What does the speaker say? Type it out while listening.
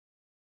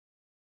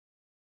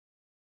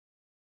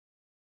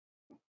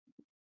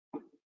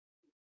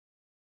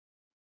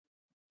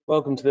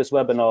Welcome to this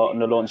webinar on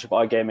the launch of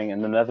iGaming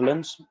in the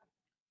Netherlands.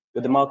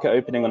 With the market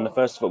opening on the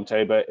 1st of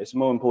October, it's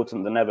more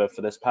important than ever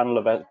for this panel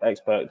of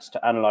experts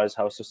to analyse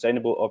how a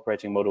sustainable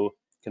operating model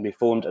can be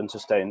formed and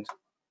sustained.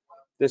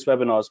 This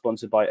webinar is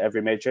sponsored by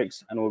Every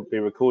Matrix and will be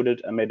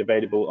recorded and made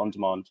available on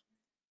demand.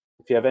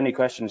 If you have any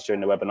questions during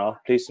the webinar,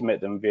 please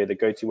submit them via the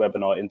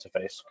GoToWebinar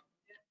interface.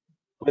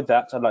 With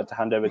that, I'd like to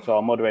hand over to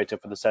our moderator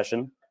for the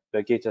session,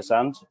 Birgitte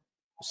Sand,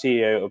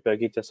 CEO of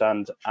Birgitte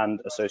Sand and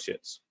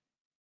Associates.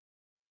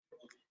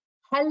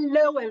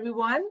 Hello,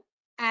 everyone,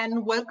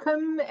 and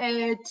welcome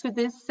to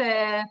this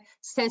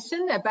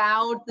session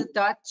about the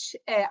Dutch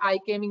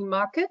iGaming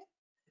market.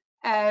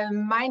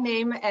 My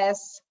name,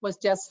 as was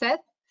just said,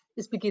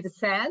 is Birgitte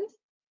Sand.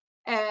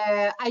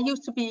 I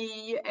used to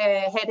be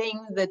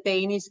heading the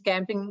Danish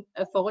Gambling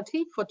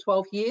Authority for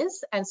 12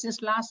 years, and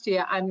since last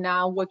year, I'm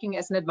now working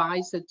as an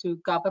advisor to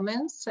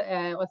governments,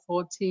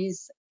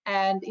 authorities,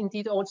 and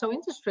indeed also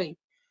industry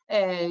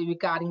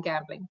regarding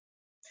gambling.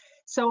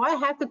 So I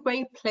have the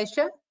great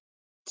pleasure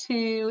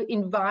to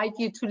invite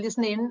you to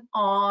listen in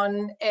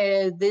on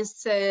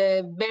this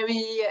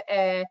very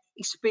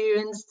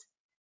experienced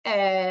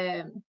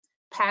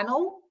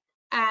panel.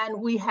 And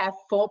we have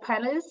 4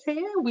 panelists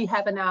here. We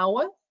have an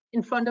hour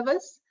in front of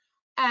us,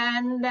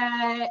 and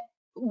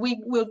we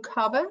will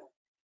cover,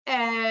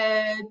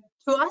 to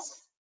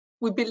us,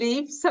 we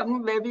believe,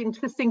 some very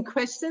interesting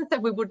questions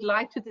that we would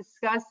like to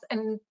discuss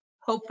and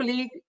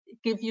hopefully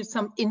give you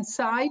some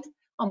insight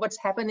on what's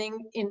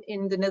happening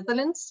in the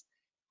Netherlands.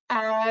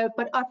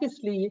 But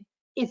obviously,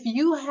 if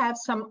you have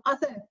some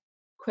other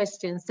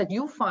questions that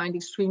you find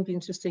extremely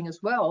interesting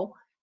as well,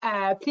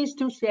 please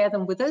do share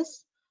them with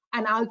us,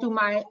 and I'll do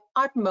my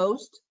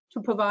utmost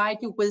to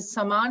provide you with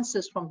some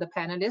answers from the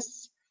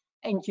panelists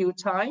in due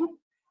time.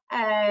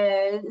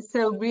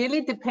 So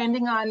really,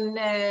 depending on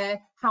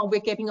how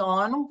we're getting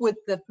on with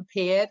the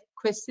prepared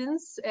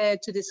questions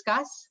to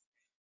discuss,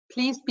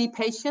 please be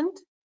patient,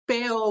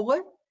 bear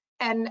over.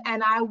 And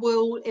I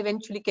will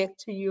eventually get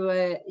to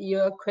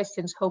your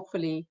questions,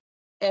 hopefully,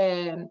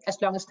 as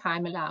long as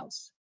time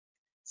allows.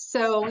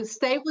 So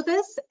stay with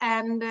us,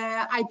 and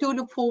I do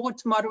look forward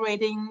to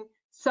moderating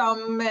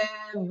some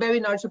very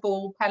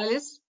knowledgeable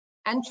panelists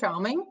and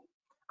charming,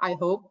 I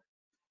hope.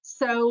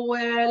 So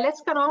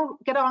let's get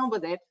on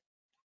with it.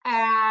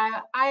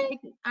 I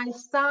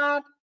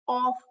start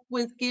off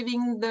with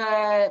giving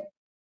the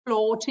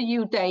floor to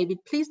you,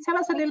 David. Please tell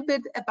us a little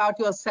bit about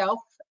yourself.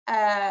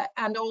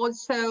 And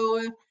also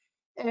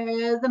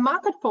the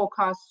market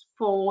forecast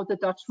for the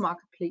Dutch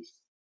market, please.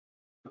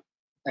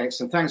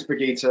 Excellent, thanks,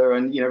 Birgitte,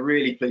 and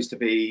really pleased to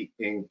be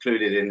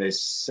included in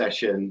this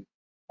session.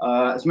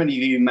 As many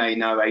of you may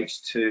know,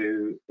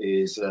 H2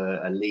 is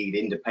a lead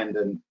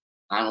independent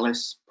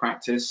analyst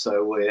practice,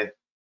 so we're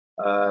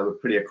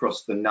pretty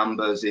across the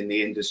numbers in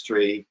the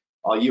industry.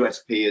 Our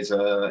USP is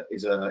a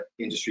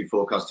industry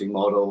forecasting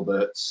model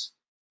that's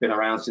been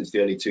around since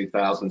the early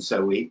 2000s,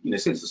 so we,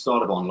 since the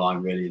start of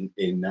online, really,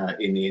 in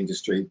the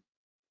industry.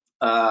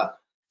 So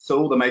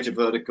all the major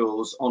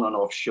verticals, on and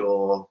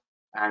offshore,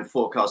 and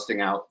forecasting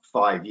out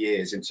 5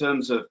 years. In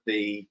terms of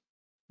the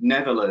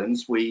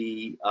Netherlands,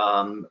 we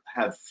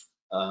have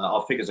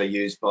our figures are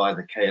used by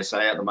the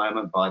KSA at the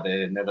moment, by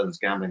the Netherlands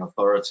Gambling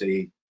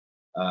Authority.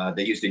 They're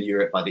used in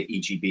Europe by the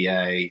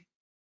EGBA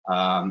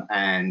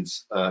and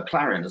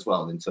Clarion as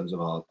well, in terms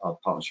of our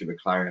partnership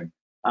with Clarion.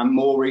 And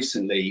more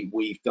recently,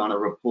 we've done a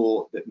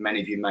report that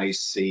many of you may have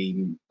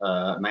seen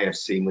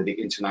with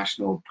the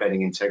International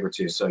Betting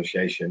Integrity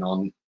Association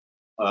on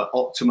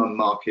optimum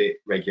market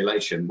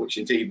regulation, which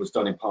indeed was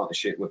done in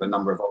partnership with a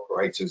number of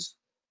operators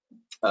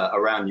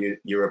around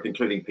Europe,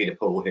 including Peter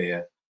Paul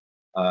here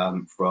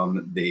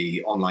from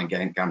the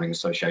Online Gambling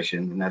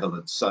Association in the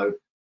Netherlands. So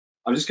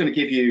I'm just going to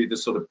give you the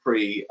sort of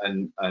pre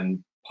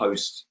and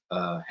post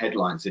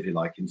headlines, if you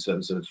like, in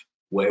terms of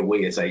where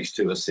we as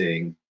H2 are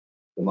seeing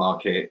the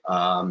market.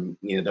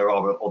 There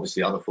are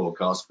obviously other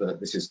forecasts, but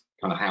this is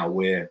kind of how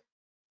we're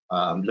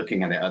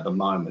looking at it at the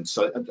moment.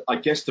 So I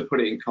guess to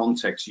put it in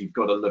context, you've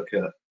got to look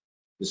at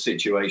the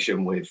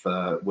situation with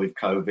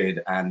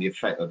COVID and the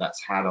effect that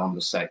that's had on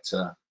the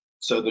sector.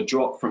 So the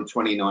drop from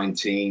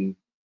 2019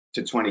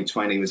 to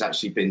 2020 has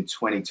actually been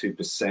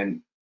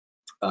 22%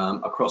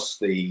 across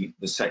the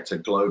sector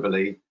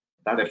globally.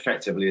 That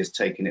effectively has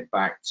taken it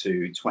back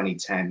to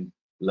 2010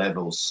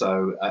 levels.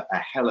 So a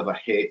hell of a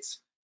hit,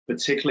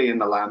 particularly in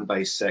the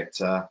land-based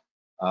sector,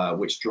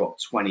 which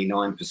dropped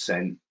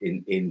 29%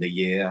 in the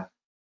year.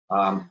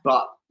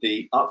 But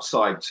the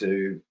upside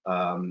to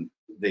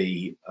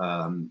the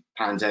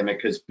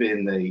pandemic has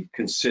been the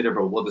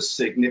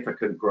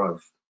significant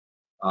growth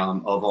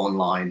of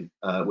online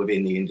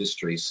within the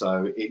industry.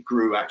 So it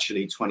grew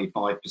actually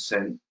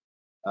 25%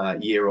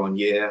 year on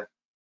year,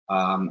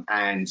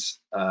 and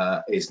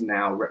is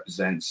now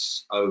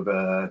represents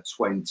over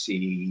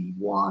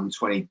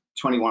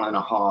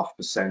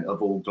 21.5%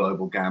 of all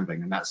global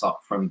gambling, and that's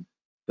up from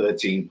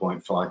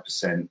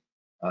 13.5%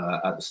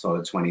 at the start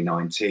of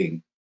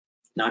 2019.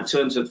 Now, in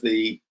terms of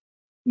the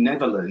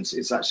Netherlands,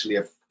 it's actually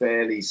a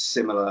fairly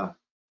similar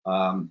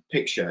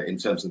picture in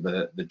terms of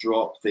the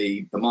drop.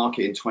 The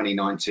market in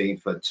 2019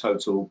 for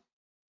total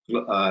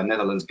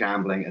Netherlands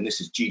gambling, and this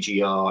is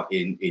GGR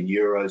in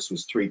euros,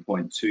 was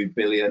 3.2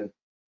 billion.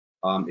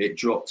 It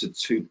dropped to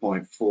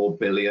 2.4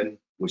 billion,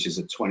 which is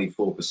a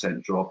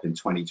 24% drop in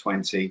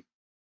 2020.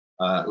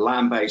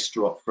 Land-based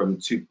dropped from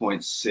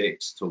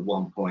 2.6 to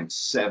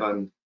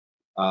 1.7,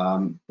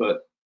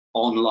 but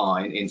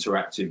online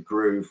interactive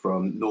grew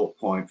from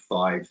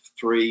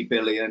 0.53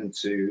 billion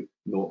to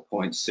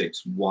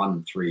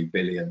 0.613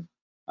 billion,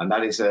 and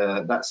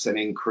that's an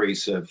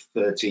increase of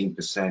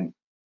 13%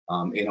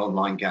 in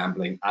online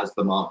gambling, as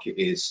the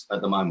market is at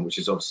the moment, which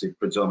is obviously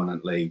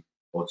predominantly,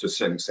 or to a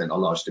certain extent, a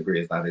large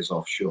degree of that is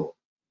offshore.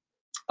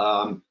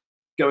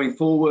 Going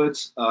forward,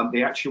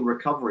 the actual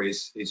recovery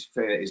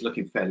is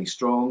looking fairly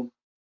strong.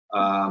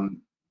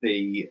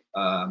 Globally,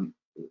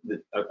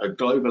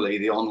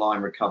 the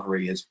online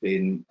recovery has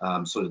been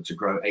sort of to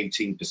grow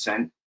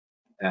 18%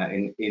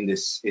 in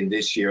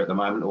this year at the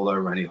moment, although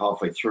we're only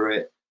halfway through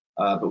it.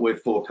 But we're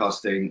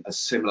forecasting a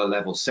similar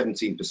level,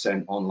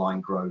 17%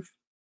 online growth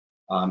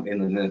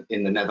in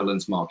the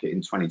Netherlands market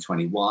in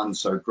 2021,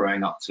 so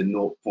growing up to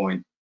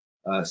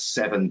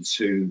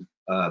 0.72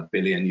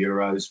 billion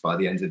euros by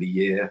the end of the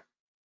year.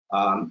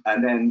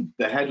 And then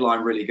the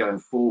headline really going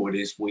forward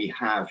is we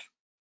have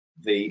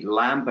the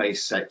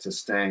land-based sector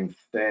staying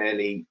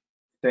fairly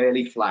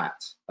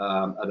flat at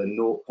a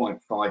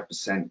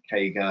 0.5%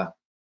 CAGR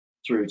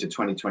through to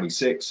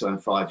 2026, so in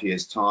 5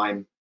 years'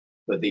 time.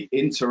 But the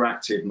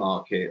interactive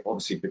market,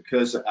 obviously,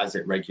 because as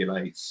it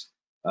regulates,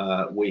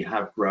 we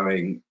have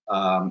growing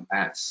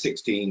at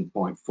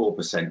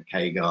 16.4%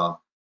 CAGR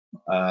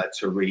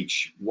to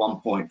reach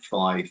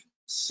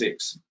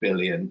 1.56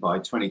 billion by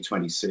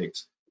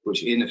 2026,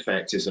 which in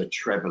effect is a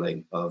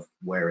trebling of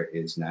where it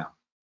is now.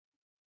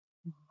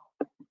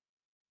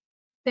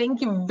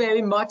 Thank you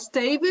very much,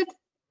 David.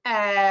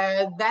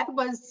 That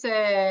was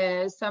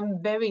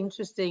some very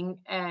interesting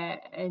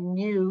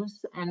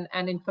news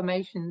and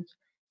information.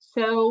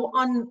 So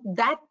on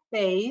that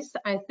base,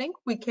 I think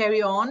we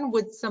carry on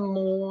with some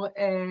more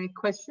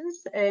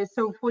questions.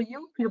 So for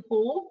you, Peter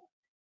Paul,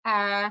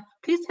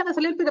 please tell us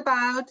a little bit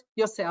about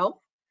yourself,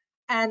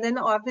 and then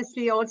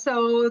obviously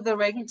also the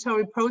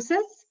regulatory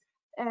process.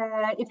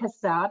 It has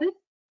started,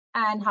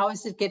 and how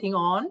is it getting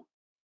on?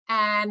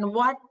 And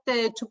what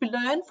to be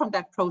learned from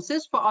that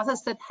process for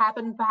others that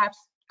haven't perhaps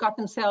got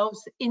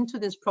themselves into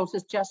this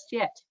process just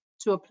yet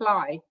to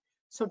apply.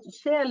 So to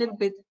share a little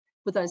bit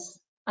with us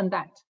on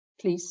that,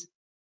 please.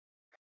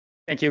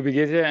 Thank you,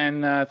 Brigitte,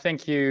 and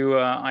thank you,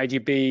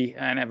 IGB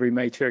and Every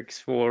Matrix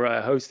for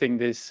hosting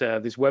this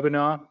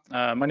webinar.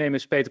 My name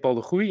is Peter Paul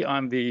de Goeij.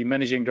 I'm the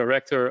Managing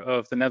Director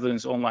of the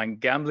Netherlands Online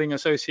Gambling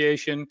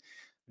Association,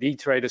 the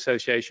trade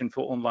association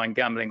for online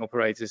gambling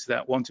operators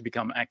that want to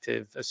become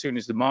active as soon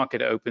as the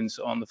market opens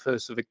on the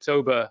 1st of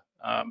October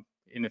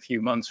in a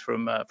few months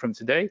from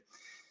today.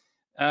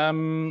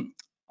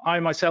 I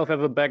myself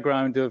have a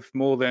background of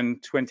more than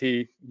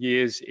 20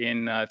 years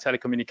in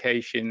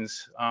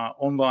telecommunications,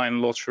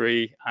 online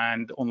lottery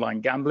and online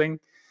gambling.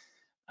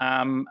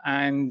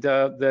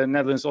 The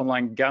Netherlands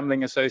Online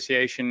Gambling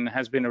Association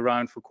has been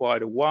around for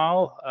quite a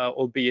while,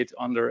 albeit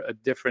under a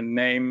different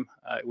name.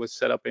 It was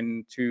set up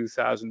in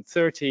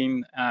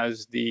 2013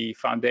 as the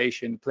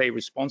foundation Play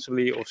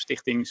Responsibly, or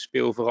Stichting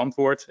Speel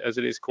Verantwoord, as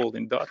it is called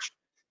in Dutch.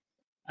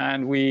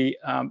 And we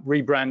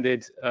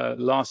rebranded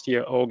last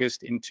year,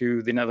 August,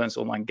 into the Netherlands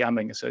Online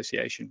Gambling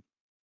Association.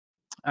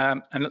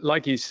 And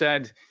like you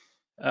said,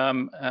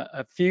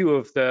 a few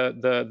of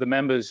the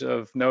members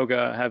of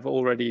NOGA have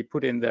already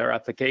put in their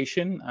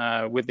application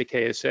with the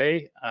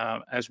KSA.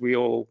 As we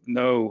all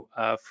know,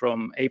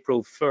 from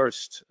April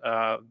 1st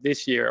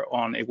this year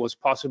on, it was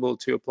possible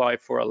to apply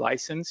for a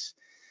license.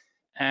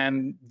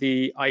 And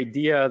the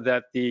idea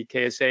that the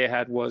KSA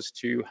had was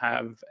to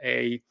have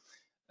a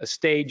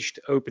staged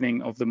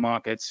opening of the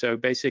market. So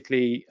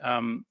basically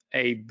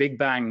a big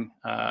bang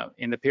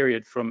in the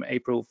period from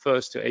April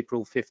 1st to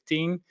April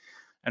 15.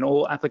 And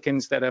all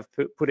applicants that have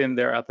put in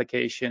their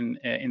application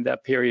in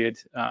that period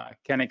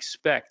can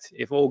expect,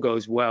 if all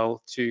goes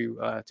well,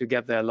 to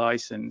get their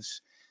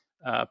license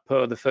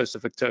per the 1st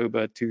of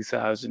October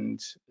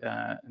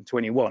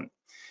 2021.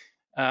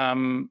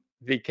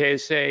 The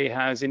KSA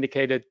has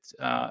indicated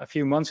a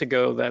few months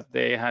ago that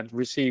they had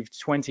received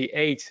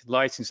 28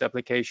 license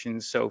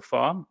applications so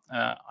far.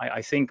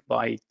 I think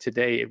by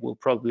today it will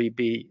probably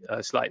be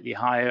slightly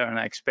higher, and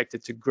I expect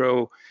it to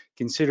grow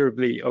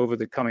considerably over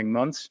the coming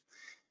months.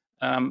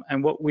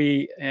 And what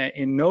we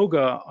in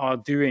NOGA are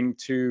doing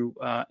to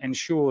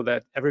ensure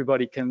that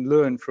everybody can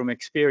learn from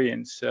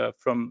experience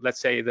from, let's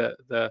say,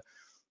 the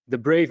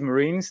brave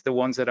Marines, the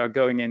ones that are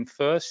going in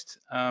first,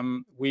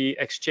 we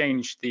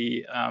exchange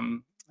the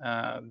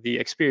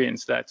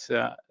experience that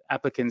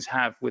applicants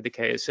have with the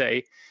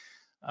KSA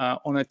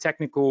on a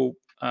technical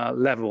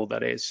level,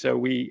 that is. So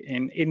we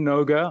in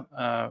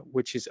NOGA,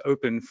 which is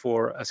open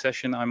for a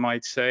session, I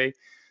might say,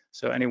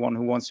 so anyone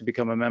who wants to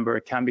become a member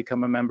can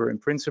become a member in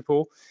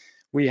principle.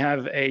 We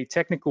have a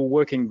technical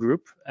working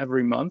group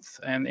every month,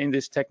 and in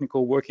this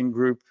technical working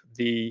group,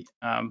 the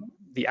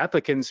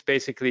applicants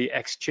basically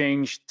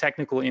exchange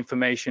technical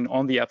information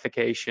on the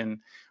application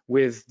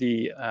with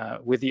the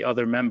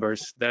other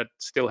members that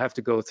still have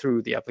to go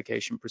through the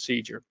application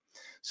procedure.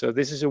 So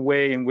this is a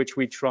way in which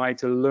we try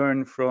to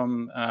learn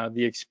from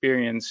the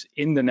experience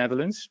in the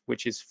Netherlands,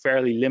 which is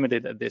fairly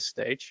limited at this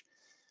stage.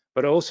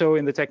 But also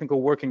in the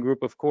technical working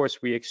group, of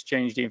course, we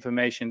exchange the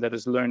information that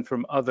is learned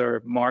from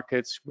other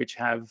markets which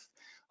have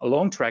a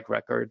long track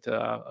record.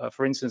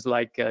 For instance,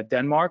 like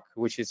Denmark,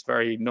 which is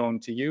very known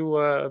to you,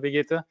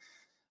 Birgitte,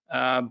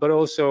 but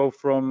also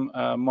from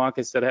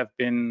markets that have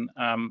been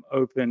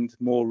opened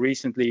more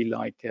recently,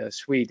 like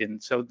Sweden.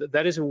 So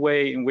that is a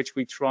way in which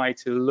we try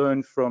to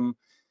learn from,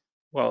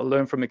 well,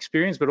 learn from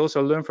experience, but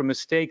also learn from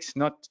mistakes,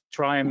 not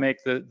try and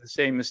make the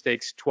same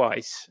mistakes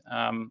twice.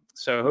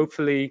 So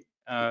hopefully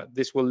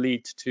this will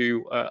lead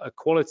to a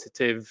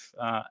qualitative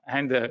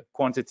and a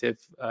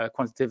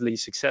quantitatively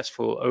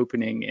successful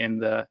opening in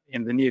the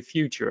near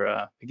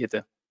future,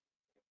 Birgitte.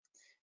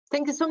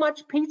 Thank you so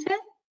much, Peter,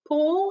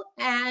 Paul,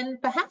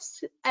 and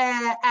perhaps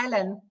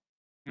Alan.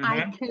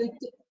 I could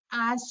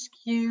ask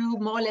you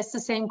more or less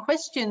the same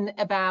question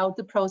about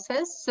the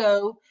process.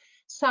 So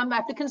some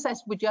applicants,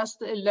 as we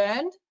just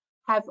learned,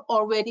 have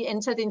already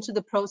entered into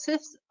the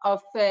process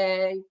of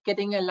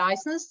getting a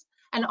license,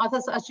 and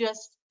others are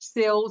just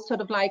still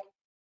sort of like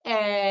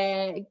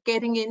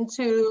getting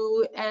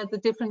into the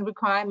different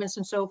requirements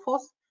and so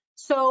forth.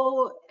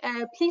 So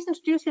please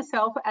introduce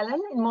yourself,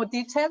 Alan, in more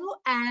detail,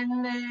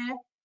 and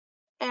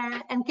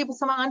give us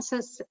some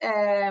answers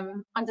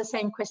on the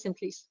same question,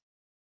 please.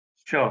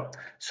 Sure.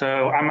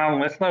 So I'm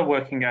Alan Littler,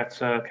 working at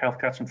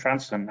Caelftgat and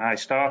Fransen. I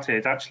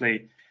started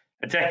actually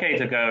a decade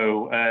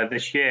ago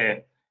this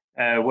year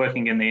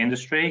working in the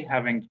industry,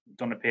 having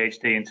done a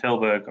PhD in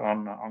Tilburg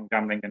on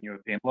gambling and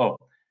European law.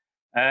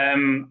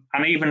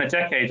 And even a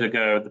decade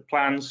ago, the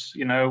plans,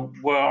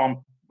 were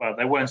on, well,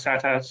 they weren't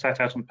set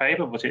out on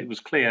paper, but it was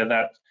clear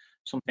that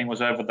something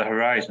was over the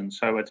horizon.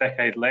 So a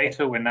decade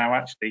later, we're now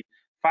actually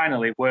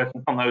finally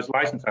working on those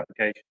license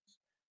applications.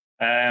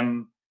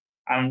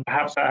 And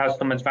perhaps that has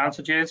some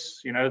advantages.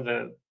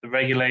 The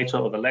regulator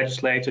or the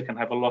legislator can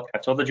have a look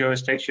at other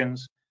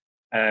jurisdictions.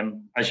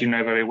 As you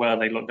know very well,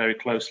 they look very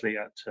closely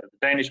at the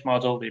Danish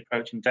model, the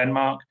approach in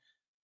Denmark.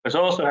 But it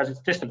also has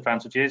its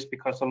disadvantages,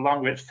 because the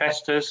longer it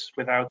festers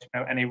without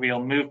any real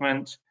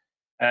movement,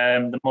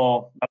 the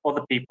more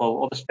other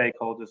people, other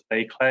stakeholders,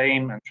 they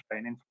claim and try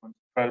and influence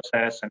the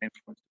process and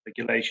influence the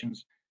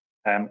regulations,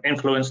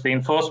 influence the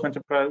enforcement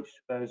approach,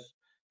 those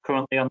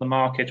currently on the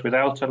market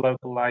without a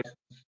local license.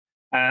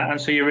 And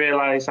so you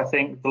realize, I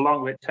think, the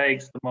longer it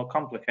takes, the more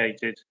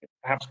complicated it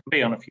perhaps can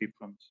be on a few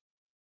fronts.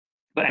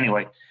 But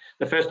anyway,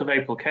 the 1st of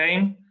April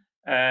came.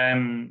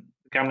 The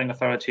Gambling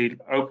Authority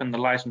opened the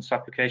license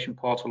application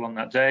portal on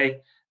that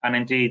day, and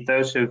indeed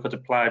those who could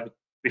apply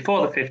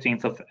before the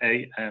 15th of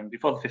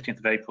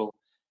April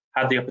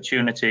had the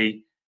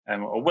opportunity,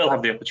 or will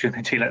have the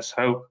opportunity, let's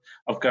hope,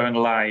 of going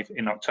live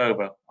in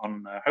October,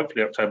 on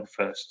hopefully October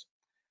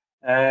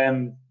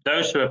 1st.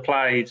 Those who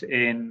applied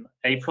in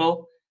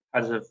April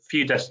had a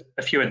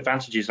few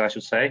advantages, I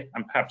should say,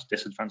 and perhaps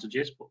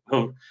disadvantages, but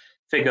we'll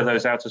figure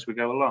those out as we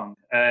go along.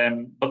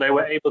 But they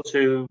were able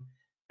to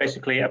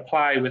basically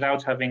apply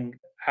without having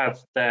had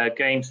their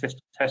game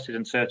system tested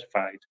and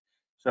certified.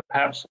 So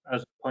perhaps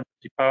as a point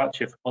of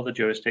departure from other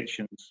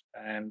jurisdictions,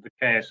 the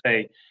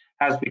KSA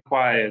has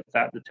required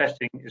that the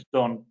testing is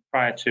done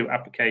prior to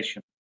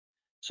application.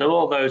 So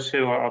all those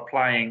who are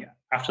applying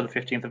after the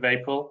 15th of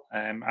April,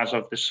 as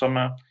of this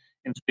summer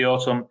into the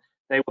autumn,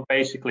 they will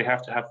basically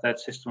have to have their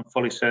system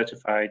fully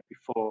certified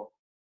before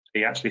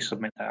they actually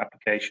submit their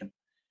application.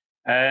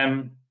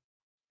 And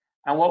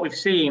what we've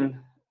seen,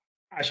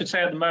 I should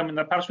say at the moment,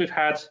 that perhaps we've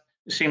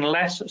seen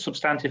less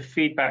substantive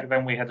feedback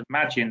than we had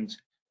imagined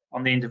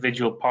on the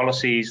individual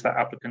policies that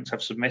applicants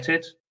have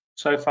submitted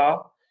so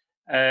far.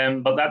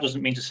 But that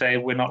doesn't mean to say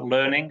we're not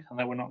learning, and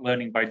that we're not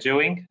learning by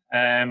doing.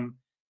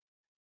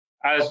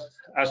 As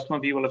some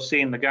of you will have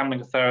seen, the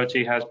Gambling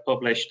Authority has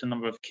published a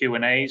number of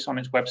Q&As on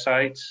its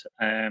website.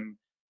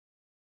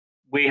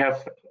 We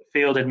have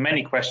fielded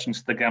many questions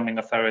to the Gambling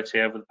Authority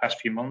over the past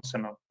few months,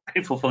 and I'm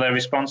grateful for their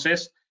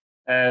responses.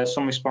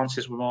 Some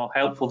responses were more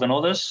helpful than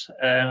others,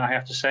 I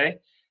have to say,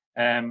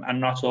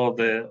 and not all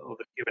the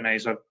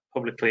Q&As are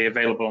publicly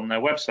available on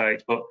their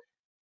website, but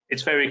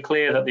it's very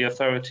clear that the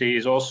authority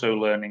is also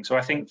learning. So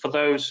I think for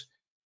those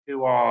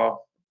who are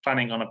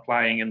planning on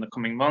applying in the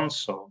coming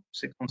months or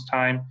 6 months'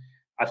 time,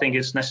 I think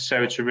it's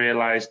necessary to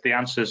realise the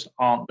answers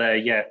aren't there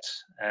yet,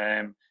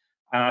 and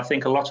I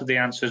think a lot of the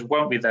answers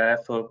won't be there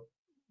for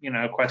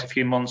quite a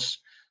few months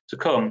to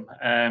come.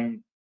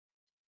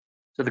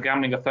 So the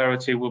Gambling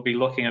Authority will be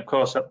looking, of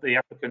course, at the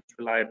applicant's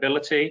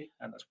reliability,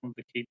 and that's one of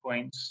the key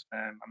points,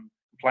 and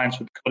compliance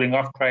with the cutting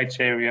off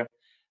criteria.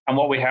 And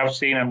what we have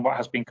seen and what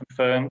has been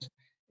confirmed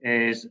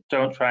is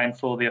don't try and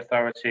fool the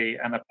authority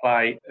and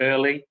apply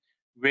early.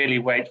 Really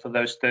wait for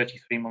those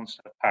 33 months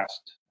to have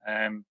passed.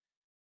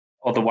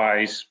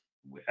 Otherwise,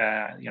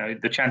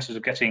 the chances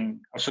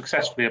of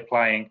successfully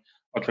applying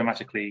are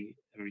dramatically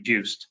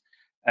reduced.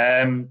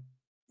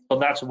 But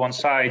that's one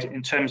side.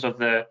 In terms of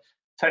the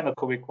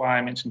technical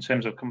requirements, in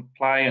terms of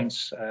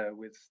compliance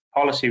with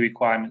policy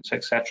requirements,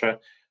 etc.,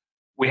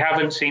 we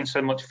haven't seen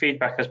so much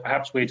feedback as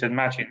perhaps we'd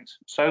imagined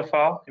so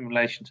far in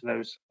relation to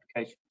those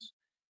applications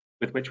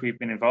with which we've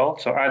been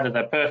involved. So either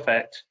they're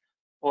perfect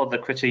or the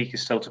critique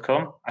is still to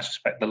come. I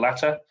suspect the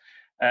latter.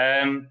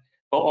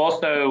 But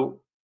also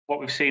what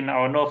we've seen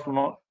are an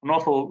awful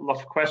lot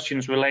of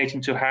questions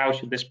relating to how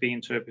should this be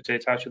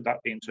interpreted, how should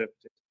that be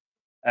interpreted.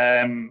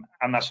 And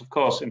that's of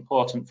course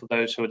important for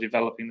those who are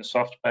developing the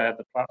software,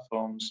 the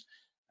platforms,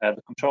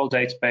 the control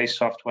database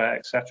software,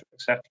 etc.,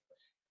 etc.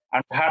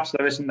 And perhaps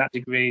there isn't that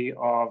degree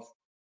of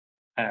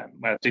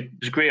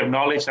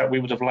knowledge that we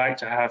would have liked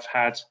to have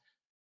had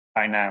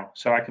by now.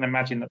 So I can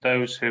imagine that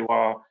those who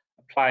are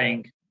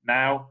applying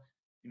now,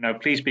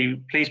 please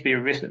be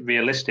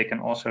realistic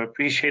and also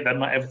appreciate that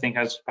not everything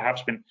has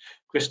perhaps been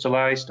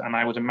crystallized, and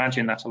I would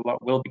imagine that a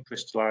lot will be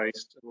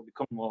crystallized. It will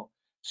become more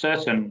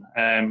certain,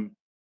 as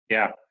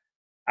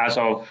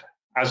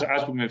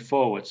we move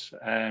forwards.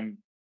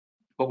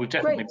 But we've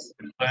definitely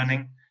been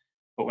learning,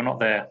 but we're not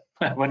there.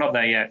 We're not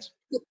there yet.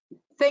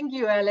 Thank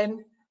you,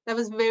 Alan. That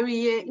was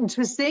very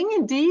interesting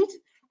indeed.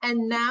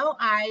 And now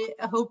I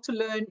hope to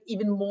learn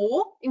even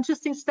more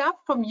interesting stuff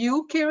from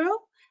you,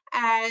 Kirill.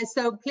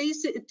 So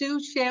please do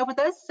share with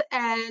us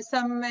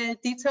some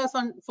details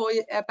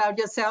about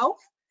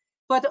yourself,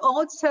 but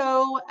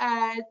also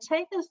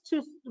take us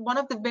to one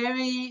of the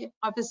very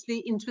obviously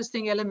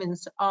interesting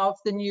elements of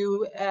the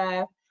new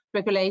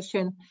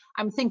regulation.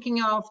 I'm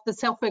thinking of the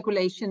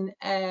self-regulation,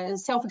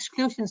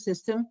 self-exclusion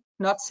system,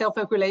 not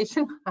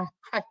self-regulation,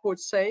 I would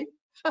say,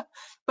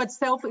 but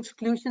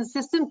self-exclusion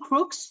system,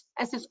 crooks,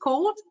 as it's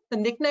called, the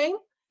nickname.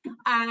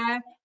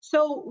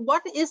 So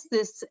what is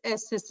this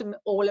system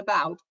all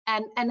about,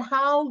 and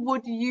how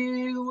would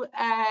you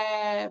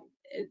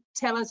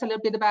tell us a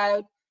little bit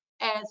about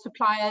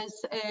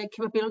suppliers'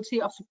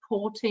 capability of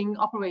supporting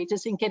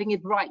operators in getting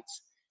it right?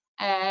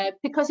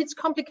 Because it's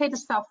complicated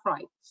stuff,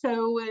 right?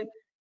 So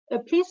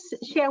please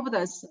share with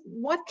us,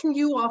 what can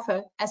you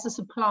offer as a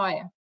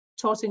supplier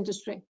towards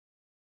industry?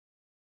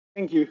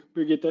 Thank you,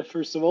 Brigitte.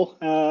 First of all,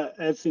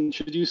 as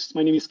introduced,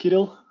 my name is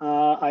Kirill.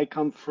 I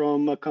come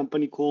from a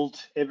company called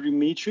Every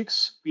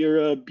Matrix. We are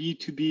a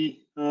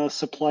B2B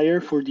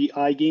supplier for the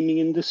iGaming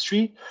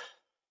industry.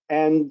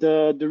 And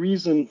the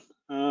reason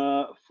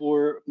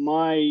for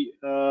my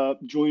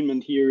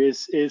joinement here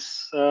is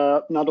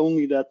not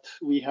only that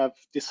we have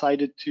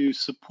decided to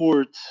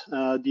support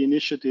the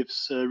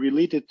initiatives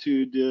related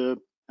to the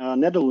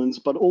Netherlands,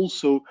 but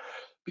also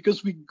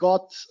because we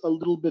got a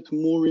little bit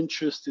more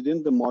interested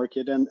in the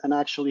market and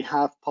actually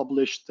have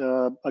published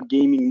a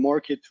gaming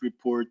market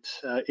report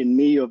in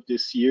May of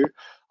this year.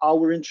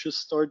 Our interest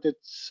started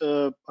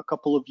a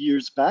couple of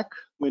years back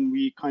when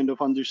we kind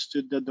of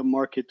understood that the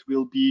market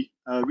will be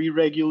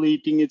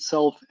re-regulating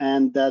itself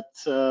and that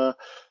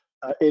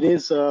it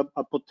is a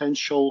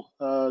potential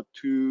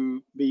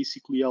to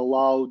basically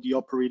allow the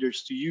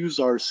operators to use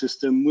our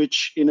system,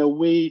 which in a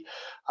way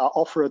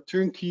offer a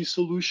turnkey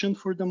solution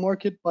for the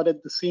market. But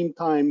at the same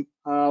time,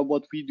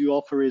 what we do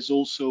offer is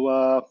also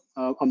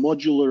a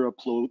modular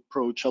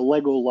approach, a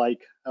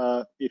Lego-like,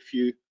 if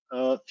you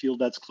feel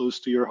that's close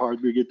to your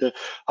heart, Brigitte, the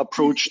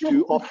approach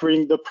to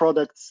offering the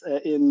products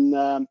in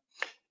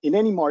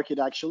any market,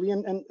 actually.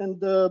 And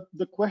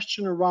the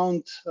question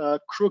around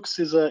crooks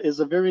is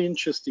a very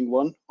interesting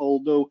one,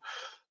 although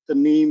the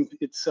name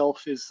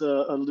itself is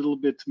a little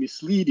bit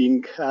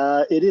misleading.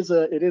 It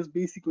is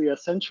basically a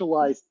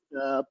centralized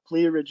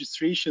player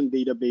registration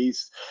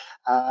database,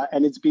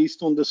 and it's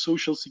based on the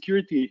social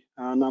security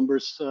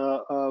numbers,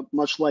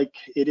 much like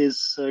it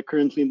is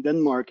currently in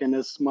Denmark. And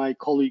as my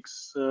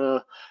colleagues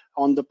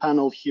on the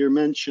panel here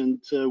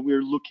mentioned,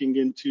 we're looking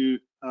into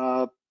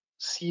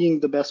seeing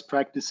the best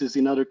practices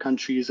in other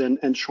countries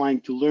and trying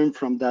to learn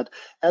from that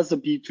as a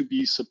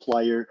B2B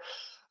supplier.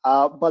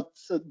 But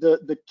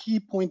the key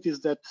point is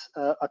that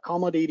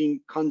accommodating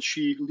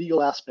country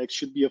legal aspects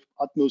should be of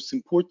utmost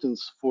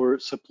importance for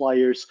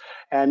suppliers,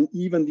 and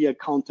even the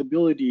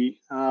accountability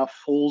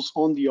falls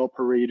on the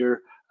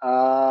operator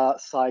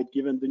side,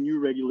 given the new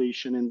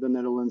regulation in the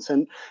Netherlands.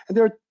 And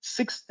there are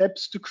 6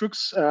 steps to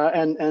crooks,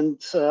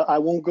 and I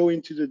won't go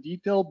into the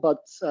detail,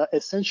 but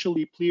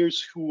essentially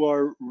players who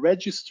are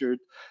registered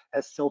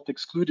as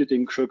self-excluded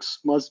in crooks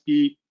must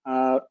be,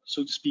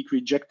 so to speak,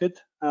 rejected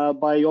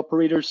by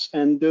operators.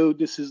 And though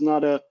this is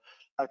not a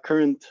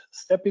current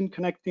step in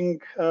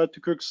connecting to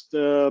crooks,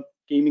 the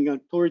Gaming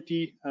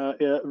Authority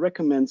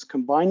recommends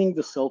combining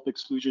the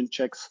self-exclusion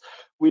checks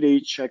with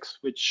age checks,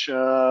 which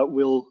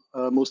will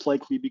most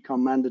likely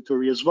become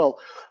mandatory as well.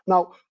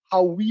 Now,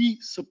 how we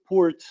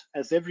support,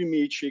 as Every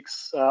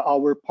Matrix,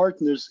 our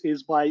partners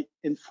is by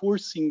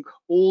enforcing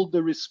all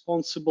the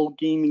responsible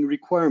gaming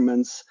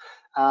requirements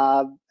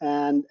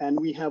and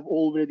we have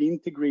already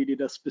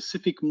integrated a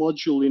specific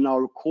module in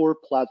our core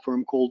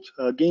platform called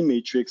Game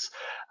Matrix,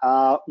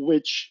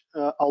 which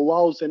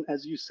allows, and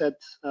as you said,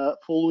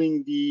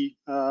 following the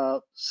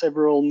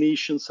several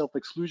nation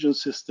self-exclusion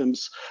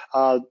systems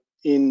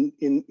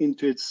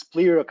into its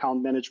player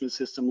account management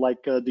system,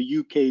 like the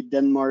UK,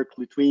 Denmark,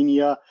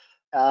 Lithuania,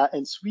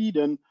 and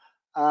Sweden,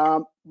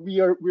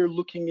 we're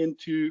looking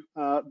into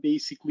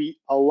basically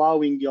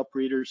allowing the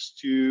operators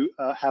to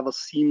have a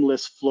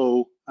seamless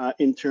flow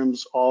in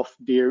terms of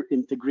their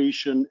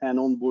integration and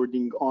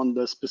onboarding on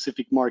the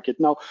specific market.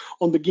 Now,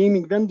 on the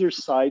gaming vendor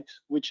side,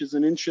 which is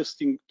an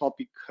interesting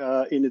topic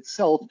in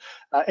itself,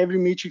 every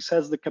matrix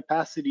has the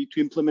capacity to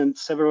implement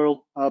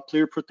several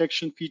player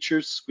protection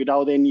features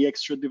without any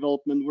extra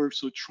development work.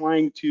 So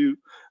trying to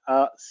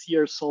see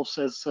ourselves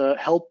as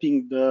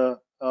helping the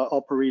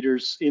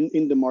operators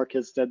in the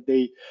markets that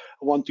they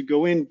want to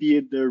go in, be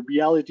it the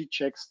reality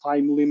checks,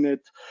 time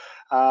limit,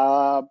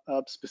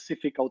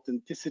 specific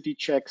authenticity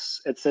checks,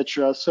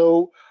 etc.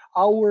 So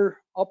our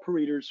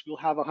operators will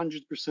have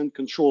 100%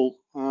 control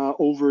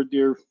over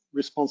their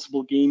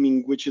responsible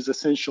gaming, which is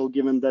essential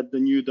given that the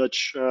new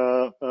Dutch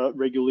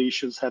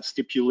regulations have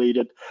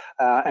stipulated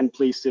and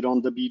placed it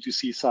on the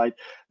B2C side.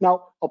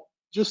 Now,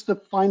 just a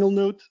final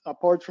note,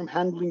 apart from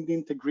handling the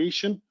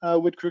integration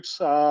with Crux,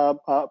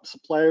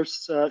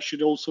 suppliers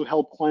should also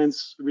help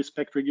clients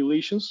respect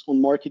regulations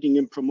on marketing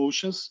and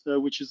promotions,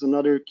 which is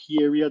another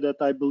key area that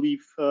I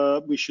believe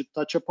we should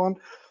touch upon.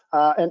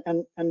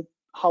 And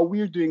how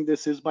we're doing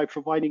this is by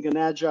providing an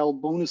agile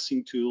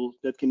bonusing tool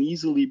that can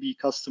easily be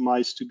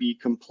customized to be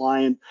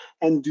compliant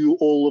and do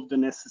all of the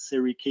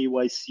necessary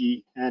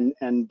KYC and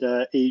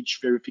age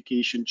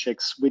verification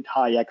checks with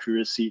high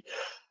accuracy.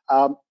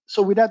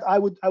 So with that, I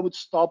would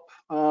stop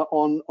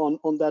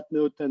on that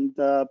note and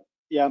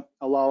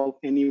allow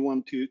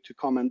anyone to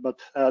comment. But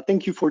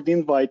thank you for the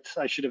invite.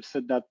 I should have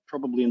said that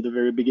probably in the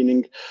very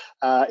beginning.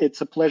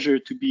 It's a pleasure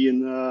to be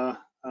in a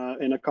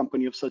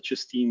company of such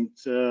esteemed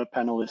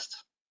panelists.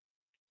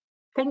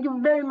 Thank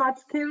you very much,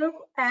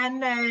 Kirill,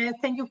 and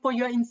thank you for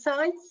your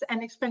insights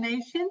and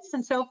explanations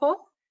and so forth.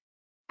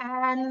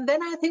 And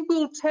then I think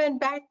we'll turn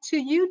back to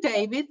you,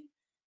 David.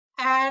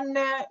 And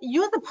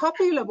you're the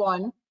popular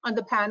one on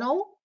the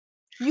panel.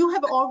 You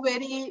have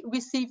already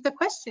received the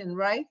question,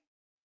 right?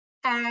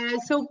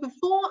 So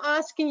before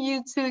asking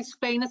you to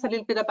explain us a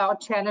little bit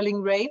about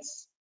channeling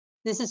rates,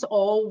 this is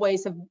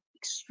always an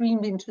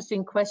extremely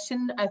interesting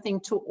question, I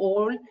think, to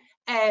all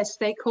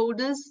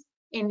stakeholders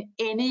in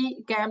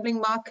any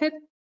gambling market.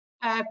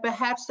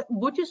 Perhaps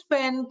would you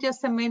spend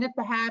just a minute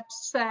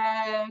perhaps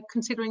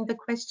considering the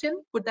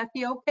question? Would that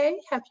be okay?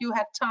 Have you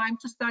had time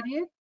to study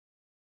it?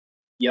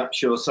 Yeah,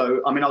 sure.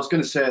 So, I mean, I was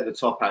going to say at the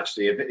top,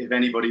 actually, if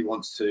anybody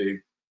wants to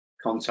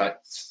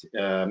contact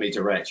me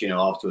direct,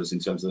 afterwards in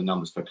terms of the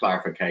numbers for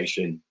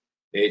clarification,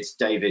 it's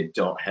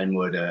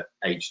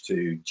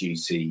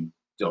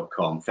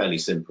david.henwood@h2gc.com. Fairly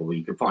simple.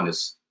 You can find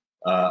us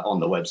on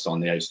the website,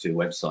 on the H2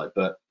 website.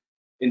 But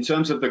in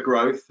terms of the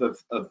growth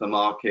of the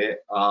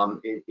market,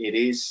 it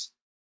is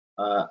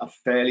a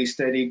fairly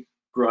steady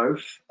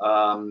growth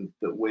that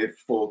we're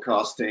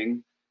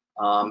forecasting,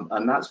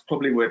 and that's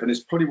probably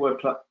it's probably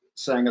worth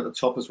saying at the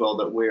top as well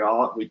that we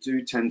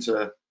do tend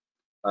to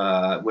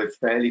we're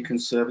fairly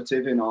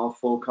conservative in our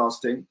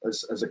forecasting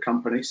as a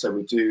company, so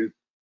we do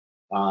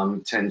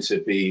tend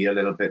to be a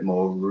little bit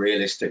more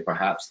realistic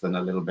perhaps than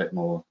a little bit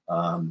more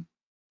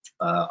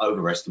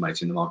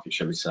overestimating the market,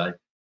 shall we say.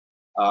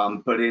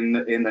 But in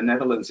the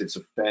Netherlands, it's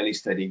a fairly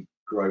steady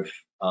growth,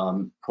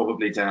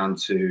 probably down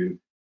to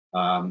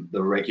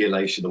the way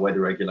the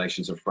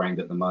regulations are framed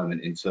at the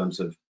moment in terms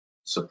of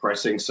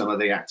suppressing some of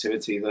the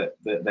activity that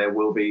there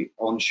will be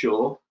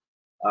onshore.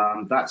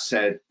 That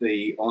said,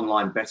 the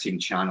online betting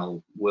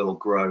channel will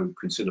grow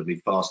considerably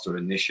faster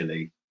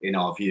initially, in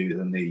our view,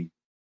 than the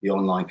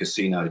online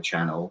casino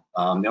channel.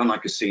 The online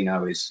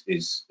casino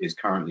is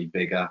currently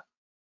bigger,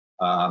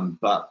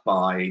 but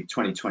by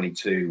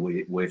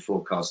 2022 we're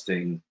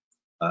forecasting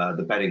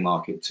the betting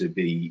market to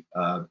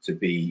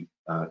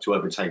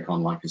overtake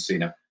online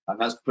casino, and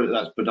that's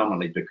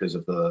predominantly because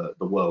of the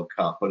World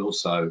Cup, but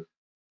also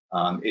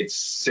it's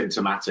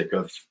symptomatic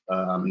of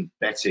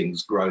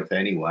betting's growth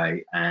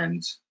anyway,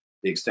 and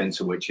the extent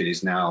to which it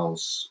is now,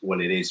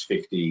 well, it is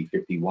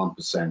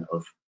 51%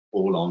 of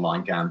all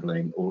online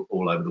gambling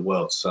all over the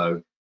world.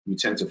 So we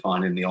tend to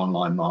find in the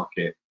online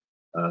market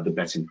the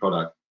betting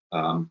product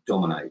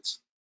dominates.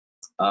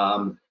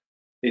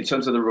 In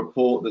terms of the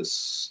report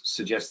that's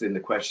suggested in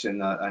the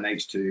question, an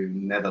H2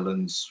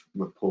 Netherlands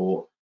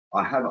report,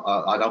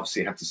 I'd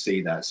obviously have to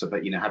see that. So,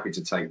 but happy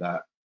to take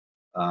that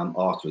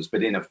afterwards.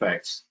 But in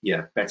effect,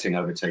 yeah, betting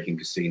overtaking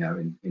casino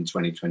in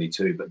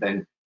 2022, but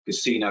then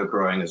casino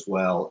growing as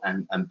well,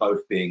 and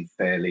both being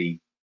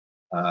fairly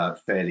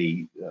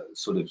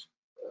sort of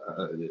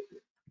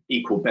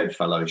equal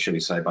bedfellows, shall we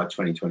say, by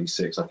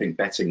 2026. I think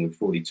betting with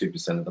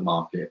 42% of the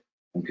market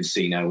and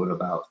casino with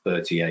about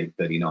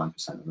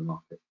 39% of the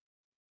market.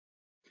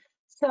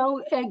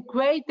 So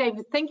great,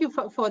 David. Thank you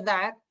for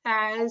that.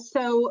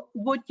 So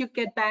would you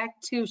get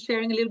back to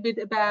sharing a little bit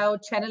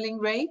about channeling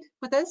rate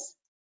with us?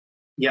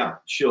 Yeah,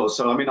 sure.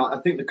 So, I mean, I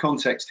think the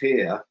context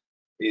here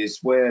is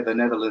where the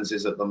Netherlands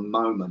is at the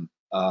moment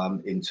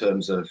in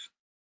terms of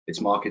its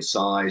market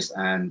size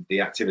and the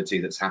activity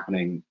that's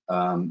happening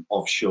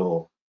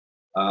offshore.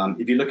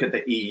 If you look at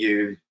the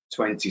EU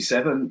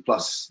 27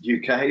 plus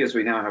UK, as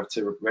we now have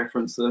to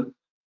reference them,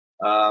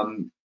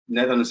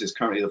 Netherlands is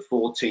currently the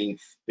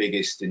 14th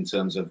biggest in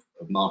terms of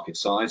market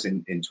size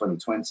in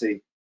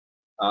 2020.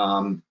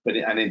 And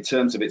in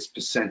terms of its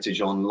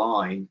percentage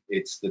online,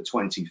 it's the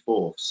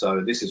 24th.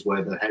 So this is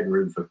where the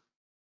headroom for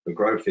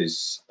growth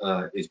is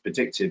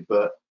predicted.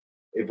 But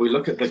if we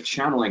look at the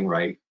channeling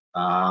rate,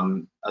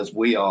 as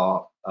we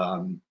are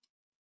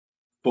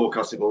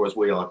forecasting or as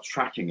we are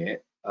tracking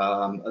it,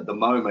 at the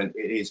moment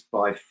it is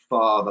by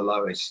far the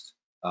lowest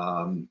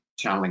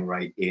channeling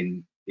rate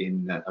in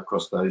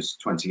across those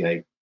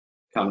 28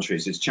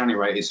 countries. Its channeling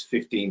rate is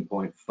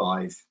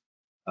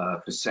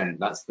 15.5%.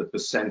 That's the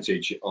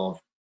percentage of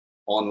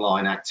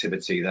online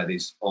activity that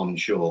is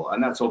onshore,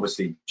 and that's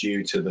obviously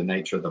due to the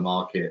nature of the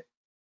market,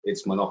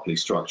 its monopoly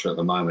structure at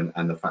the moment,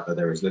 and the fact that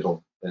there is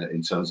little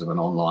in terms of an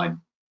online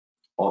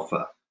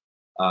offer.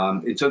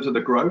 In terms of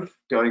the growth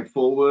going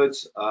forward,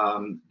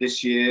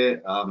 this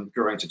year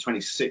growing to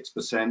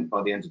 26%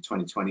 by the end of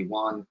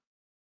 2021,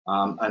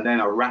 and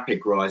then a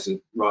rapid rise,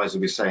 as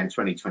we say, in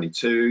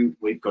 2022.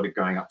 We've got it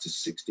going up to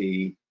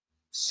 67%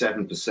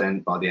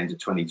 by the end of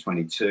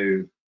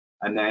 2022.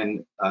 And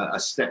then a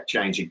step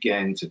change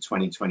again to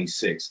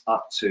 2026,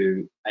 up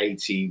to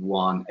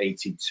 81,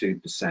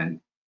 82%.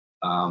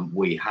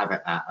 We have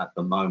it at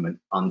the moment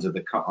under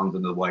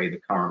the way the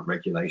current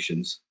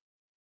regulations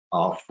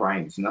are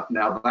framed.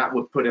 Now that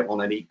would put it on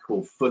an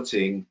equal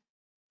footing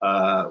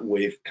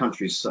with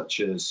countries such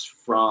as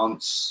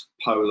France,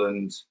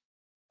 Poland,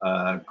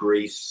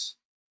 Greece,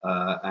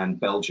 and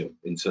Belgium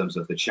in terms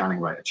of the channeling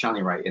rate. A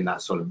channeling rate in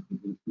that sort of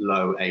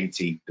low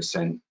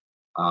 80%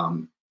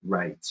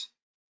 rate.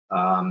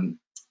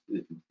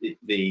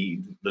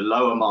 The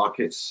lower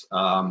markets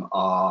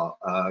are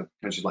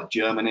countries like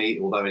Germany,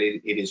 although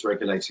it is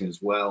regulating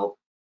as well.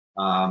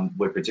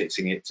 We're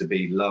predicting it to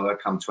be lower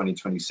come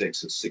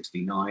 2026 at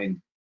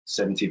 69,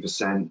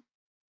 70%.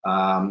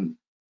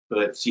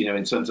 But you know,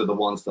 in terms of the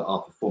ones that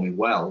are performing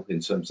well in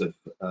terms of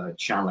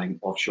channeling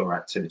offshore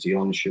activity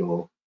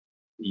onshore,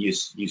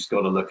 you've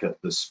got to look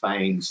at the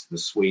Spains, the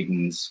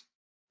Swedens,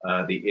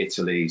 the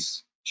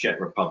Italies, Czech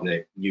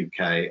Republic,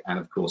 UK, and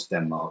of course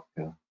Denmark.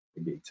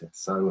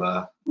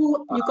 So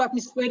you got me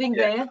sweating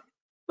there.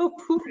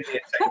 Really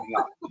taking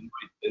up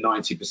the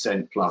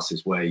 90% plus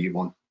is where you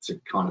want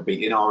to kind of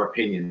be, in our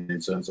opinion,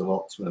 in terms of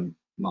optimum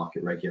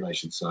market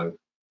regulation. So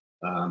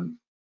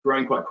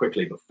growing quite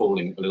quickly, but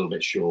falling a little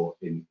bit short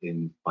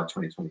by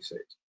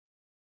 2026.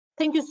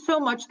 Thank you so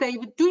much,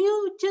 David. Do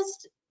you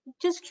just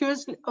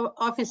curious?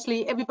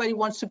 Obviously, everybody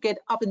wants to get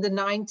up in the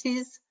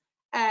 90s,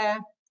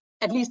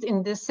 at least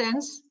in this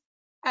sense.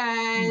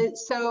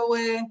 So,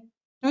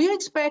 do you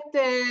expect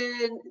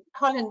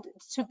Holland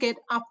to get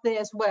up there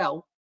as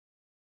well?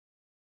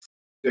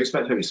 Do you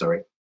expect who?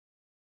 Sorry.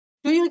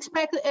 Do you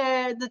expect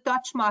the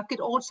Dutch market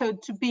also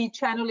to be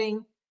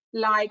channeling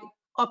like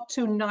up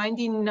to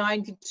 90,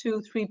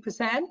 92,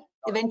 3%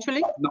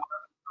 eventually?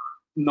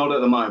 Not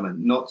at the moment.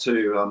 Not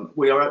to.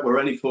 We're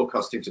only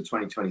forecasting to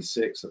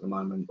 2026 at the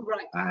moment.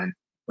 Right. And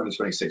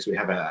 2026 we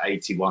have at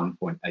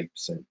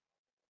 81.8%.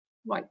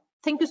 Right.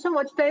 Thank you so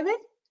much, David.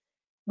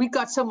 We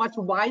got so much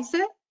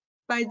wiser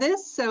by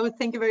this, so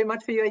thank you very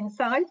much for your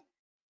insight.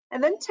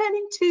 And then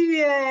turning to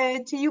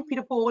you,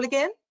 Peter Paul,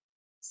 again.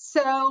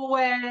 So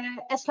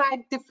a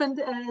slight different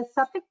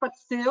subject, but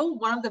still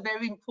one of the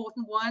very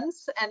important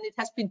ones, and it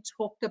has been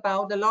talked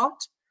about a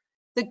lot,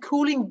 the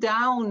cooling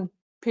down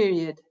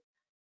period.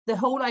 The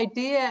whole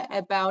idea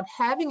about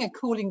having a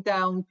cooling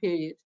down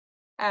period.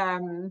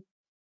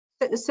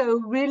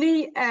 So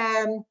really,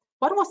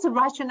 what was the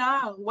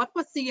rationale? What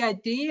was the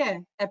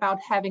idea about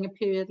having a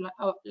period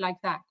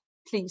like that,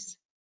 please?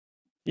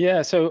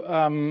 Yeah, so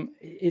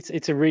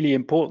it's a really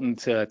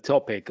important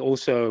topic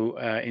also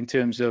in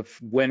terms of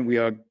when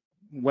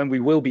we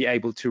will be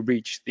able to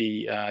reach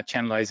the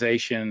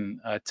channelization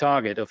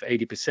target of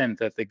 80%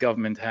 that the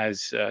government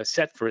has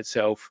set for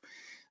itself.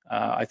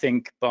 I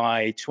think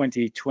by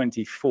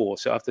 2024.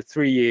 So after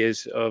 3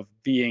 years of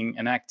being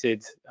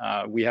enacted,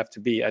 we have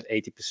to be at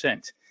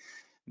 80%.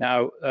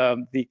 Now,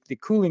 the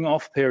cooling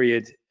off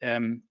period,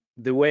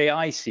 the way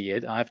I see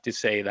it, I have to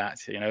say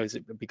that, you know,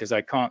 because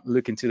I can't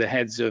look into the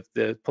heads of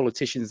the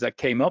politicians that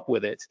came up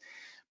with it.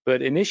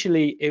 But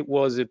initially, it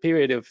was a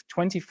period of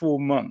 24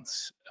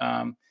 months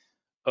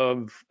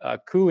of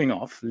cooling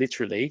off,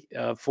 literally,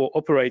 for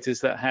operators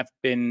that have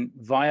been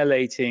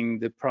violating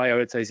the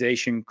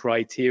prioritization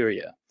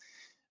criteria.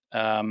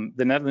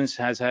 The Netherlands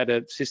has had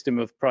a system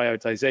of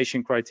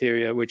prioritization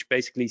criteria, which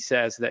basically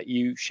says that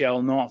you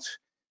shall not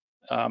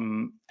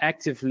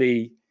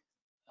actively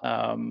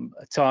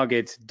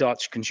target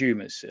Dutch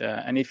consumers.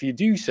 And if you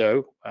do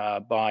so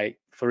by,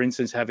 for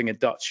instance, having a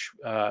Dutch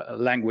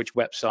language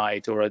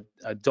website or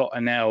a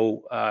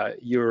 .nl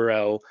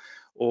URL,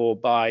 or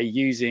by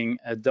using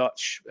a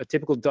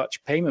typical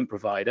Dutch payment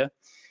provider,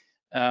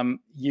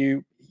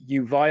 you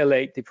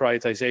violate the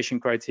prioritization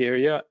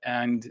criteria.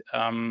 And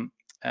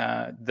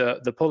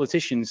the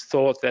politicians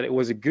thought that it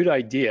was a good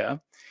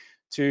idea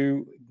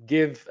to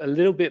give a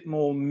little bit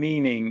more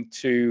meaning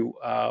to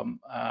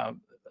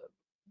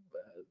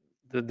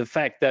the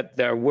fact that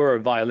there were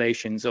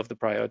violations of the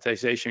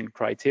prioritization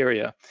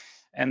criteria.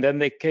 And then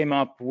they came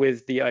up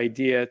with the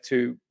idea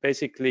to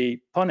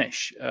basically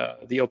punish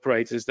the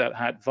operators that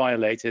had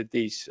violated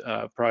these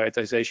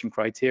prioritization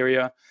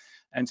criteria,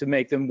 and to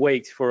make them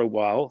wait for a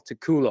while to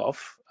cool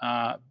off,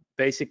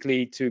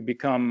 basically to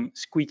become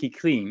squeaky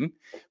clean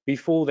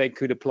before they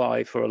could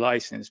apply for a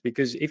license.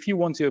 Because if you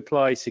want to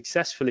apply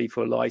successfully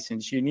for a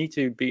license, you need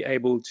to be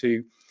able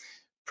to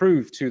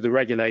prove to the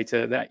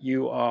regulator that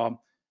you are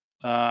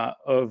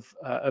of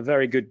a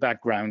very good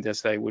background,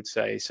 as they would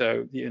say.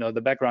 So, you know,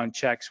 the background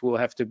checks will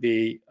have to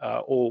be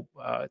all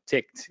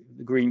ticked,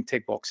 the green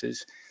tick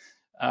boxes.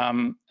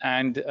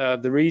 And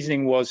the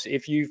reasoning was,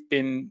 if you've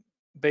been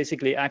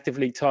basically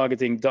actively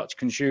targeting Dutch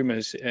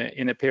consumers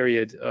in a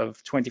period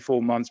of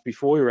 24 months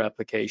before your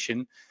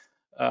application,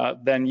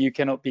 then you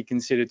cannot be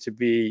considered to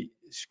be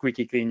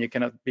squeaky clean. You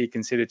cannot be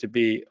considered to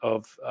be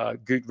of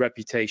good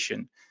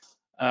reputation.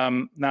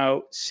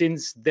 Now,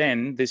 since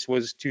then, this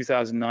was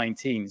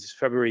 2019,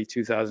 February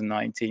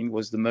 2019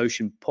 was the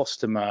motion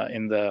postuma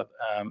in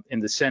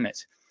the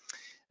Senate.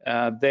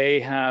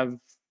 There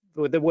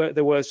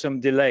were some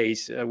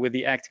delays with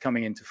the act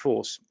coming into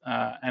force,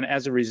 and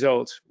as a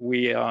result,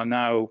 we are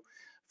now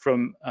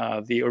from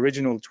the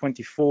original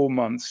 24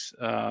 months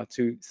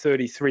to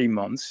 33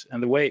 months.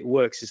 And the way it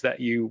works is that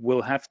you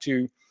will have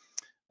to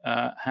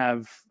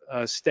have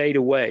stayed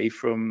away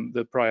from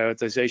the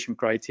prioritization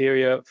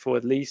criteria for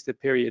at least a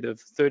period of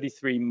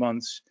 33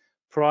 months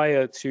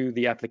prior to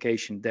the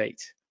application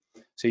date.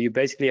 So you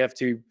basically have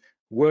to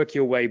work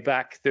your way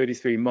back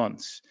 33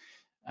 months.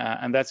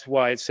 And that's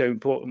why it's so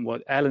important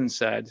what Alan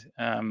said,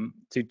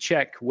 to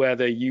check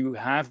whether you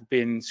have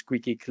been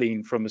squeaky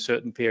clean from a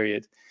certain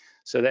period,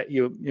 so that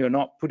you're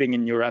not putting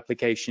in your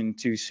application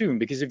too soon.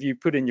 Because if you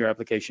put in your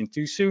application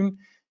too soon,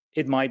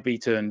 it might be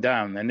turned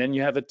down, and then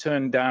you have a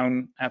turned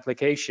down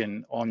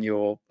application on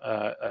your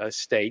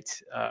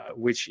state,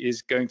 which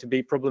is going to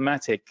be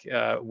problematic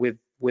with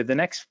the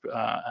next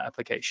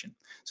application.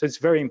 So it's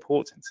very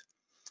important.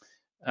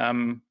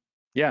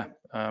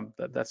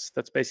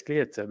 That's basically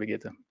it,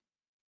 Birgitte.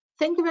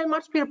 Thank you very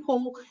much, Peter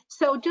Paul.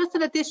 So just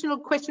an additional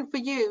question for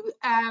you.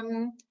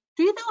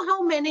 Do you know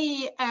how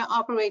many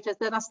operators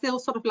that are still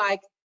sort of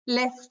like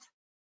left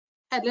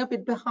a little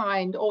bit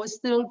behind, or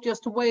still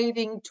just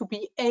waiting to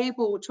be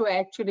able to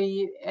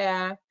actually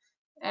ask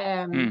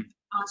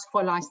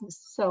for a license?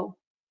 So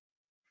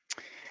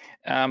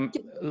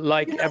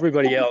like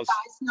everybody else,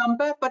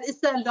 number, but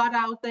is there a lot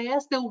out there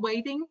still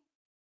waiting?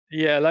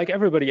 Yeah, like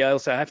everybody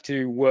else, I have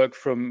to work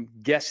from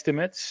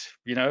guesstimates,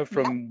 you know,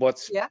 from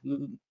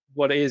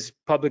what is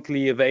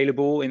publicly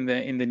available in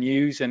the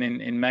news and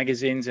in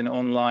magazines and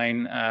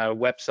online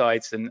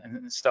websites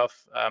and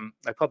stuff,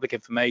 like public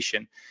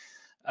information.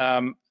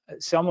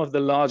 Some of the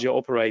larger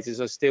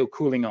operators are still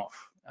cooling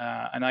off,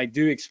 and I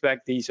do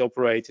expect these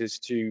operators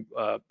to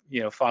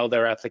file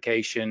their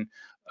application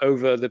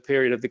over the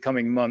period of the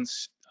coming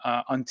months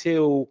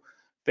until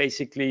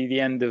basically the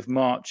end of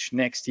March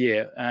next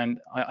year. And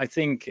I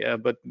think,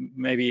 but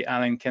maybe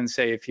Alan can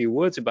say a few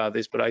words about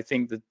this, but I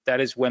think that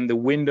is when the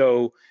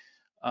window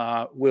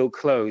will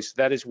close.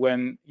 That is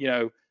when,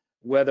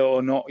 whether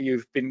or not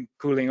you've been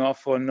cooling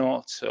off or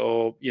not,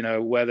 or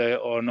whether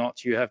or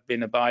not you have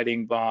been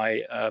abiding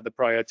by the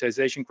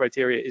prioritization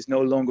criteria is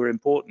no longer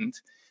important.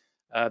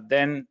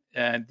 Then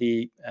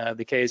the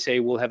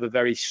KSA will have a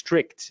very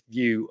strict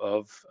view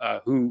of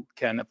who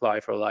can apply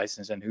for a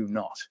license and who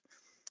not.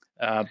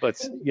 But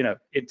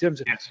in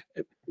terms of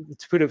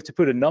to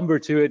put a number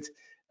to it,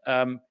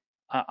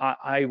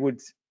 I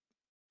would,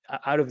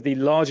 out of the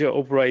larger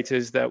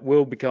operators that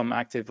will become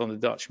active on the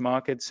Dutch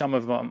market, some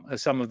of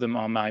them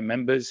are my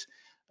members.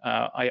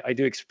 I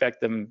do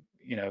expect them,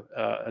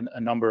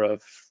 a number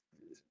of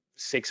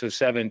 6 or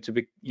 7 to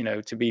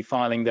be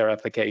filing their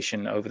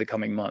application over the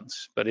coming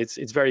months. But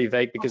it's very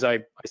vague because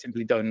I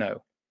simply don't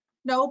know.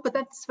 No, but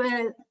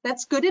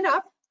that's good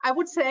enough, I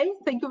would say.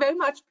 Thank you very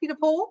much, Peter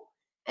Paul.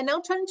 And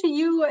now turn to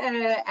you,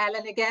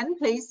 Alan, again,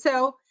 please.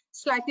 So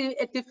slightly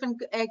a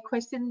different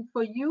question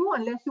for you,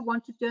 unless you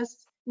want to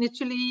just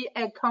literally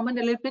comment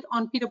a little bit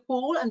on Peter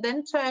Paul, and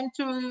then turn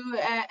to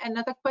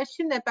another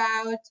question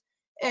about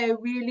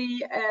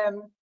really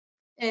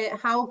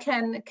how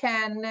can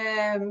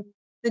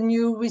the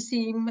new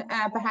regime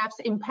perhaps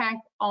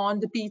impact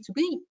on the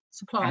B2B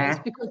suppliers,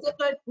 because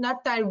they're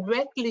not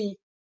directly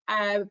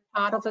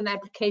part of an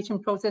application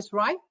process,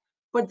 right?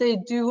 But they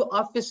do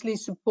obviously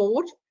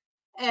support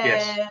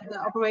the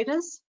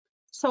operators.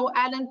 So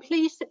Alan,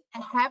 please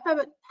have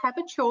a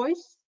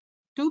choice.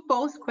 do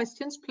both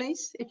questions,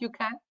 please, if you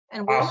can.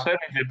 And I'll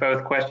certainly do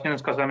both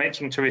questions because I'm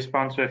itching to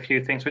respond to a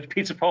few things which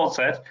Peter Paul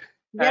said.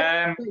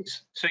 Yes,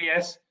 So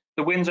yes,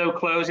 the window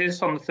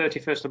closes on the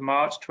 31st of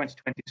March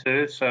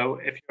 2022. So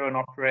if you're an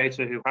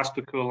operator who has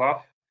to cool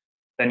off,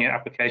 then your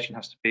application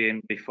has to be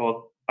in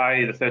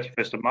by the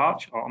 31st of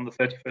March or on the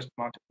 31st of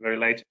March at the very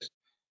latest.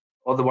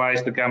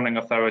 Otherwise, the Gambling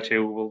Authority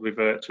will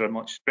revert to a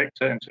much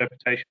stricter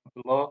interpretation of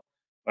the law,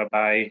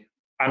 whereby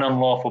an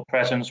unlawful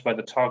presence,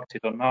 whether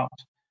targeted or not,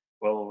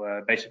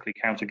 will basically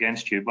count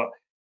against you. But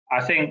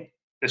I think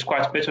there's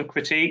quite a bit of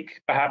critique,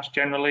 perhaps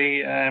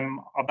generally,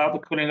 about the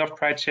cooling off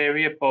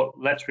criteria, but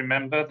let's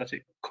remember that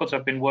it could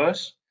have been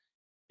worse,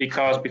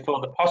 because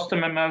before the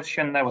Potsdamer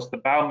motion, there was the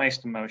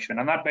Baumeister motion,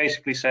 and that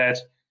basically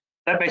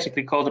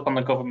called upon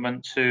the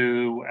government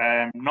to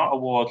not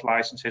award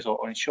licenses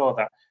or ensure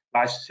that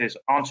licenses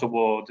aren't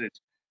awarded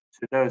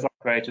to those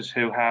operators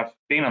who have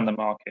been on the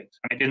market.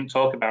 And it didn't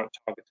talk about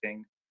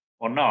targeting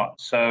or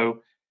not.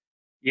 So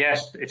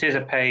yes, it is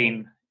a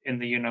pain in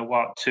the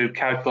you-know-what to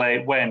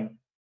calculate when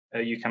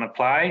you can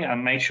apply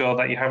and make sure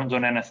that you haven't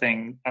done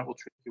anything that will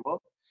trip you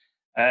up.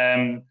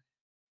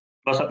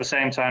 But at the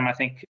same time, I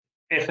think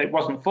if it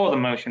wasn't for the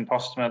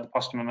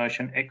Potsdamer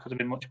motion, it could have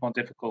been much more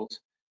difficult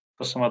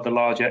for some of the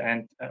larger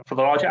and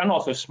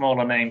also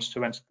smaller names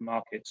to enter the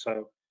market.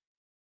 So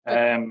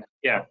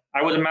yeah,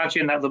 I would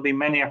imagine that there'll be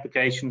many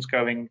applications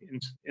going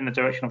in the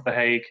direction of The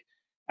Hague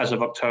as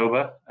of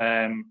October,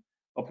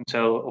 up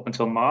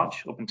until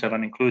March, up until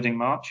and including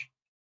March.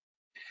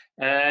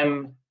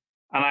 And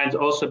I'd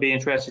also be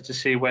interested to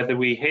see whether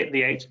we hit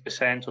the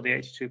 80% or the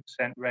 82%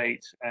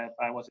 rate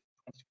by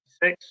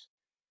 2026,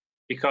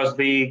 because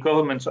the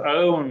government's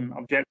own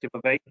objective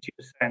of 80%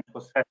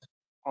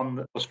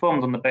 was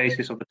formed on the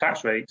basis of the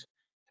tax rate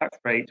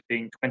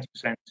being 20%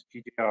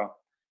 GGR,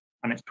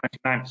 and it's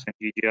 29%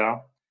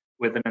 GGR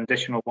with an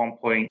additional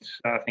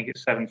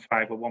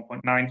 1.75 or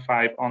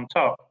 1.95 on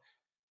top.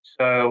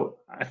 So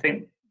I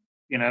think,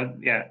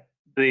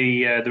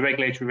 the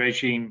regulatory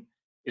regime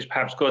is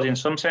perhaps good in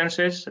some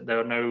senses. There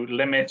are no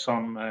limits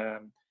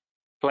on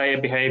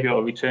player behavior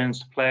or returns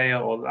to player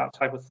or that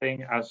type of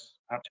thing as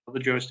perhaps other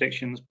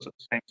jurisdictions, but at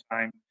the same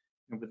time,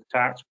 with the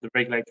tax, with the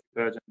regulatory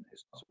burden,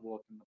 it's not a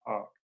walk in the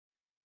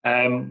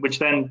park. Which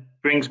then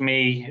brings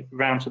me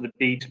round to the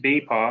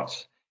B2B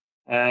parts.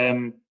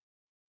 I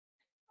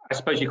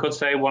suppose you could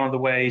say one of the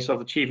ways of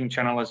achieving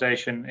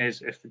channelization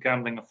is if the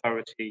Gambling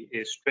Authority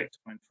is strict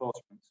on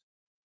enforcement.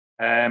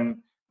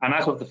 And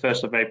as of the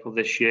 1st of April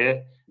this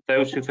year,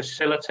 those who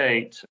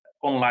facilitate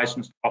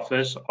unlicensed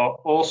offers are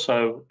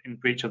also in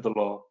breach of the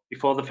law.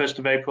 Before the 1st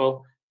of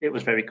April, it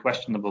was very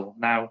questionable.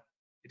 Now,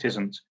 it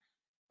isn't.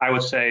 I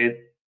would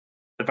say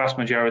the vast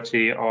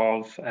majority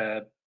of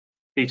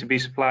B2B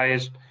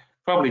suppliers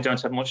probably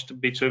don't have much to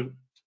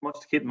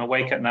keep them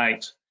awake at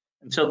night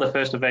until the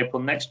 1st of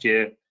April next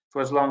year,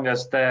 for as long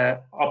as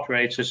their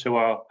operators who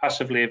are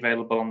passively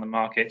available on the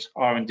market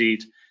are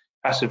indeed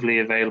passively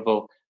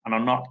available and are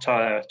not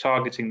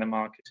targeting the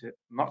market,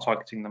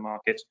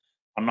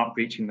 are not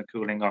breaching the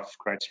cooling off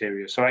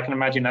criteria. So I can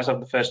imagine as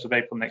of the 1st of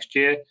April next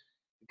year,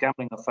 the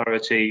Gambling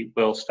Authority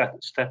will step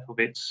up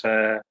its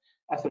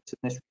efforts in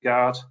this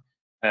regard.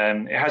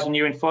 It has a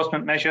new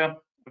enforcement measure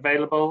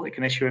available. It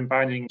can issue a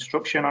binding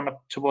instruction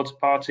towards a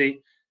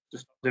party to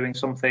stop doing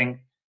something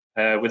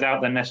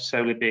without there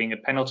necessarily being a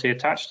penalty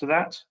attached to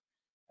that.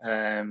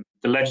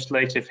 The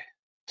legislative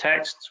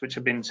texts, which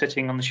have been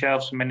sitting on the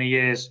shelves for many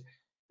years,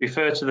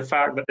 refer to the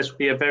fact that this will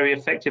be a very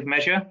effective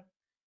measure.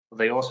 But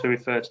they also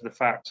refer to the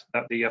fact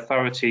that the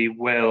authority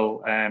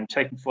will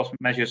take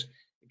enforcement measures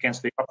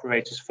against the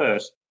operators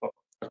first. But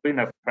as we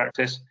know from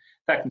practice,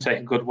 that can take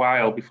a good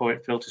while before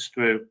it filters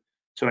through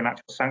to an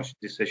actual sanction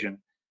decision.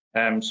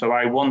 So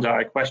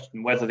I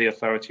question whether the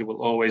authority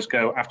will always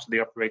go after the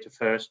operator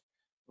first,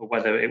 or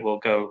whether it will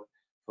go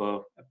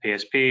for a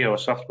PSP or a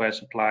software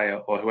supplier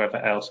or whoever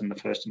else in the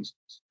first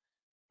instance.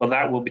 But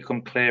that will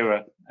become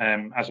clearer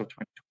as of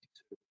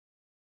 2022.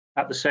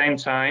 At the same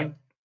time,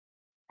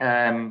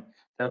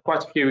 there are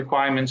quite a few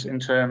requirements in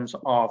terms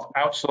of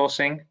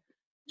outsourcing.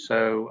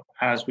 So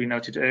as we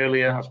noted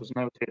earlier, as was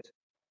noted,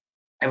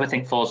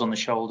 everything falls on the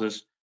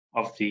shoulders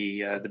of the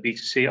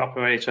B2C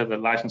operator, the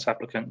license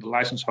applicant, the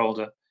license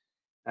holder.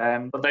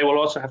 But they will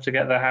also have to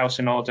get their house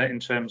in order in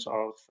terms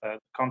of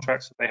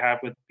contracts that they have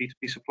with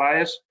B2B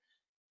suppliers.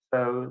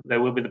 So there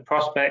will be the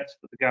prospect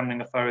that the Gambling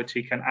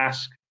Authority can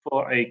ask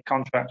for a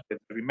contract with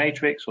every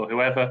matrix or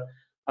whoever,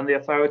 and the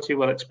authority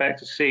will expect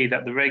to see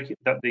that the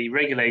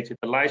regulated,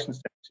 the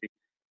licensed entity,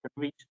 can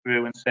reach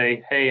through and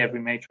say, hey, every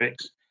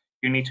matrix,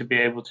 you need to be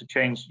able to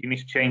change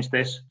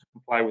this to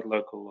comply with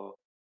local law.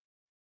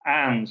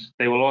 And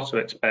they will also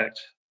expect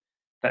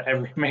that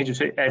every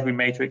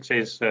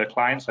matrix's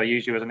clients, I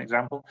use you as an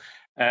example,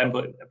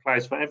 but it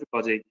applies for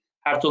everybody,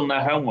 have done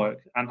their homework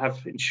and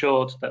have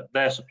ensured that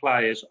their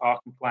suppliers are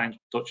compliant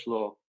with Dutch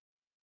law.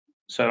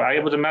 So I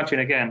would imagine,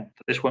 again,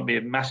 that this won't be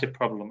a massive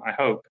problem, I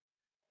hope,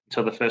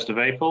 until the 1st of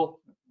April,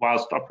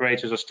 whilst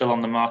operators are still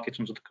on the market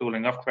under the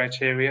cooling off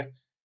criteria.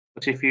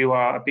 But if you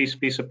are a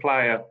B2B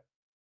supplier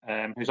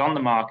who's on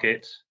the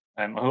market,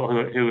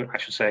 who I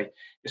should say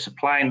is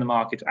supplying the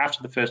market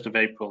after the 1st of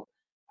April,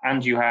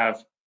 and you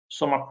have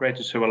some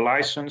operators who are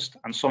licensed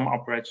and some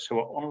operators who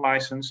are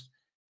unlicensed,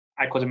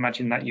 I could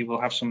imagine that you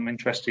will have some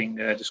interesting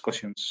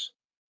discussions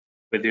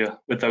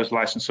with those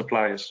licensed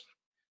suppliers.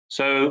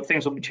 So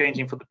things will be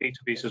changing for the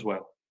B2Bs as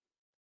well.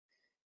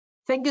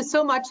 Thank you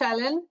so much,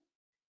 Alan.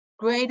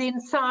 Great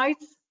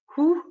insights.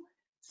 Whew.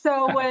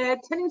 So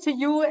turning to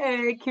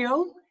you,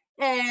 Kirill.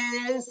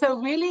 So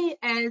really,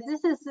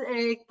 this is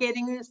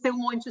getting still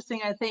more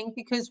interesting, I think,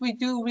 because we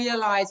do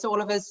realize, all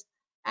of us,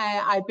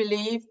 I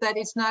believe, that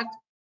it's not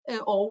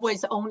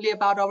always only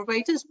about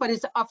operators, but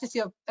it's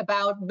obviously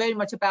very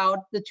much about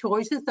the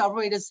choices the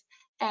operators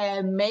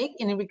make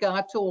in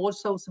regard to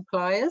also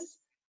suppliers,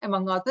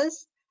 among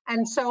others.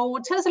 And so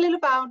tell us a little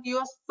about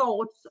your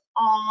thoughts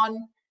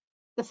on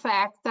the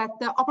fact that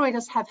the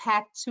operators have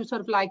had to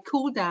sort of like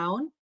cool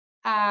down,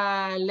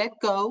 let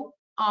go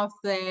of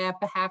their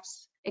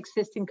perhaps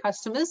existing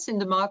customers in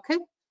the market,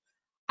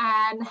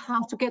 and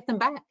how to get them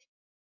back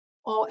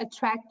or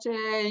attract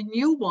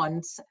new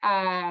ones.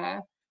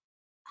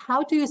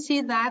 How do you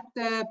see that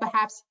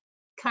perhaps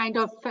kind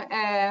of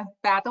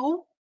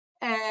battle?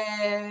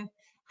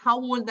 How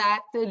will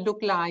that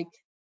look like,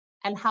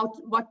 and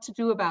what to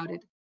do about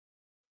it?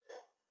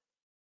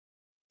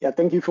 Yeah,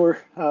 thank you for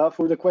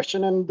the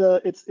question, and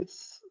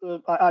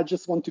I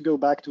just want to go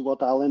back to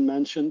what Alan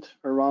mentioned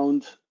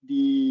around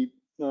the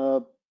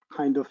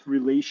kind of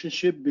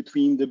relationship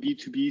between the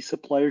B2B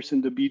suppliers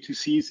and the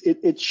B2Cs.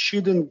 It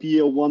shouldn't be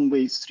a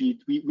one-way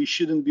street. We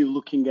shouldn't be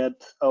looking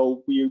at,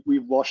 oh,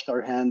 we've washed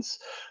our hands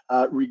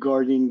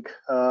regarding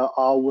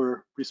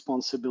our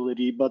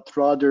responsibility, but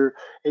rather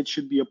it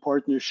should be a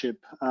partnership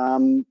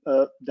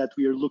that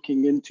we are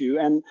looking into.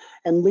 And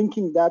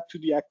linking that to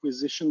the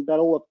acquisition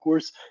battle, of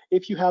course,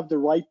 if you have the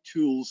right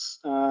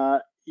tools,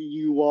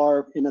 you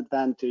are in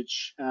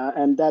advantage,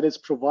 and that is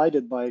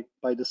provided by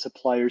the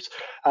suppliers.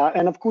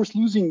 And of course,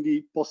 losing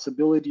the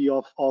possibility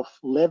of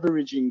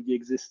leveraging the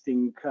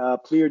existing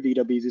player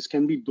databases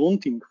can be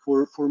daunting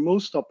for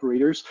most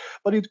operators,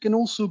 but it can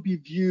also be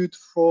viewed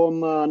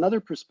from another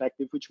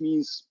perspective, which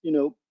means,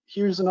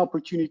 here's an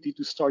opportunity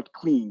to start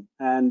clean,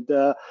 and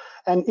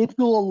it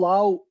will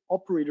allow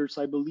operators,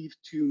 I believe,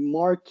 to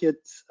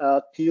market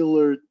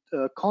tailored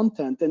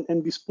content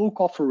and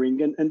bespoke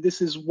offering, and this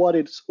is what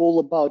it's all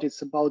about.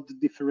 It's about the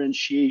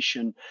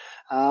differentiation,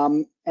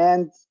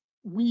 and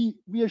we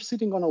are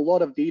sitting on a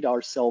lot of data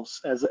ourselves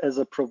as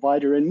a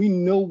provider, and we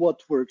know what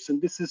works. And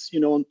this is,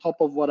 on top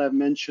of what I've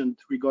mentioned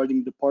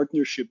regarding the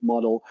partnership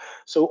model.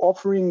 So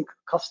offering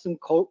custom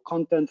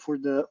content for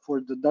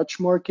the Dutch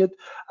market,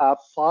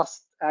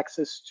 fast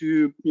access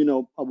to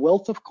a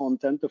wealth of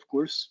content, of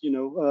course,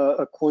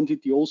 a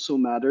quantity also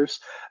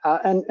matters,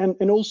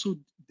 and also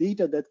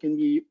data that can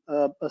be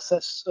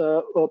assess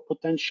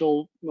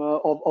potential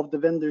of the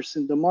vendors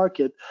in the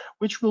market,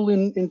 which will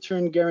in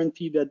turn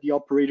guarantee that the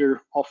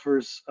operator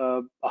offers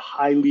a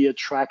highly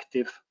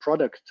attractive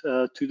product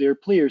to their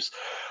players.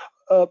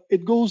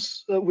 It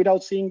goes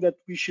without saying that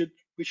we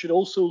should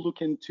also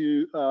look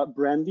into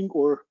branding,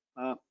 or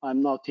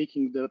I'm now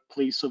taking the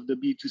place of the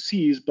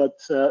B2Cs, but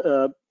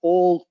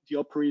all the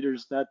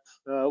operators that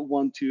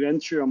want to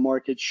enter a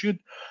market should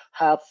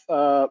have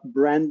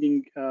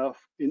branding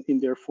in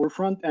their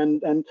forefront,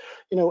 and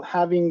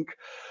having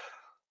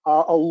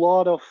a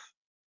lot of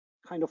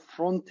kind of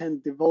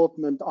front-end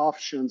development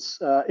options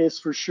is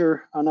for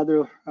sure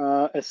another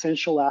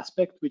essential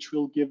aspect, which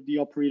will give the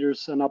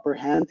operators an upper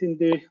hand in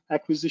the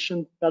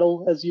acquisition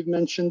battle, as you've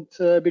mentioned,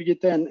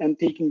 Birgitte, and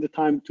taking the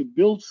time to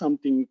build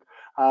something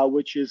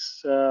which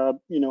is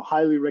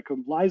highly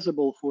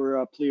recognizable for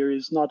a player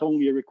is not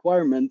only a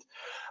requirement,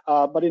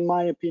 but in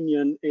my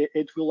opinion,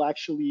 it will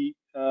actually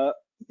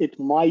it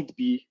might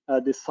be a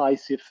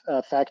decisive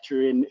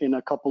factor in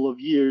a couple of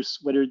years,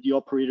 whether the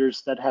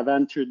operators that have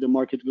entered the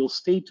market will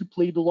stay to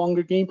play the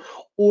longer game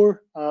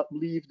or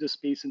leave the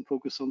space and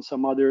focus on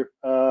some other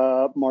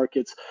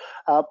markets.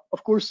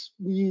 Of course,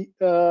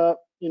 a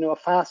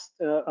fast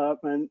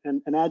and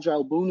an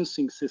agile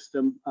bonusing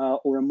system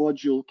or a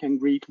module can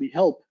greatly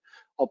help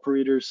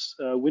operators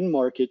win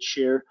market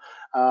share,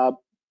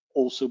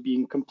 also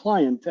being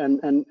compliant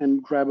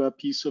and grab a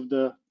piece of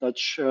the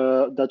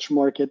Dutch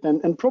market.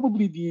 And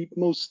probably the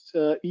most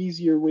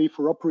easier way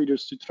for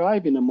operators to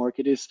thrive in a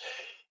market is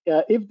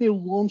if they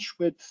launch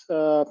with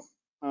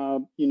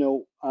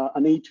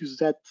an A to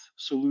Z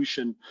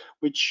solution,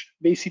 which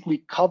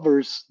basically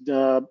covers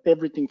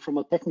everything from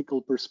a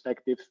technical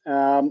perspective,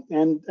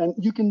 and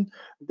you can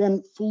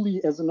then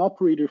fully, as an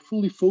operator,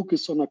 fully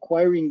focus on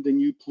acquiring the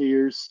new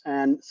players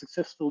and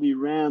successfully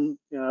run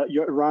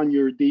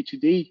your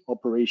day-to-day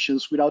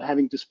operations without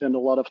having to spend a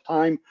lot of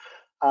time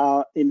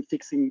in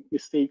fixing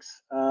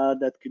mistakes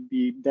that could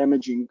be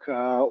damaging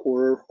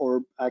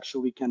or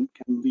actually can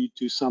lead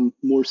to some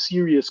more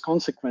serious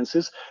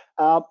consequences.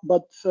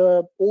 But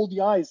all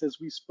the eyes, as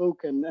we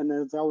spoke and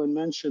as Alan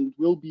mentioned,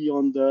 will be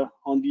on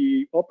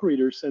the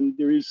operators, and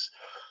there is,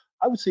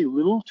 I would say,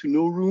 little to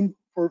no room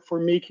for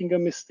making a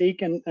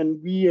mistake,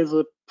 and we as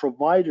a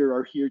provider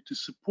are here to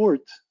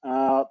support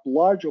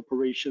large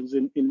operations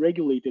in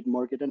regulated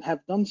market, and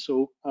have done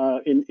so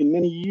in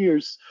many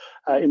years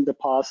in the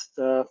past.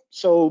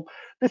 So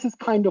this is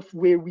kind of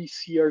where we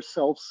see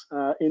ourselves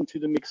into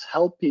the mix,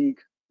 helping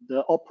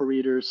the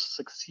operators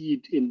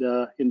succeed in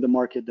the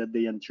market that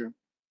they enter.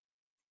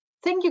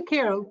 Thank you,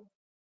 Kirill.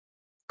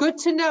 Good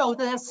to know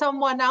there's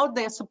someone out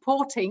there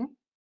supporting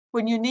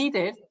when you need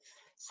it.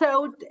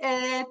 So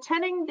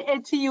turning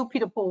to you,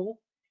 Peter Paul,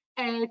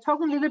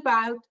 talking a little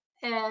about,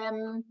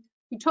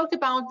 you talked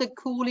about the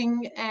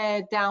cooling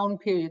down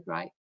period,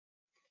 right?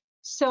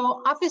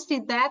 So obviously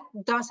that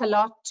does a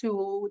lot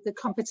to the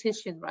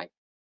competition, right?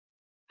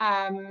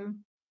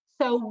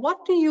 So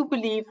what do you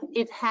believe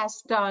it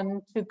has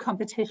done to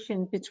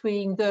competition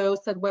between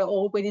those that were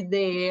already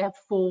there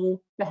for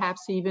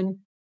perhaps even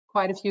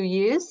quite a few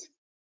years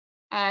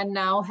and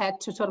now had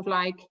to sort of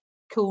like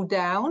cool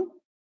down,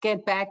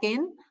 get back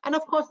in, and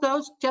of course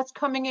those just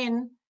coming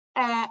in,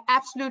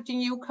 absolutely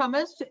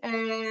newcomers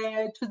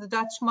to the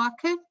Dutch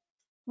market?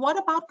 What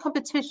about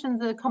competition,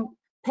 the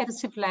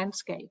competitive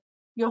landscape?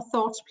 Your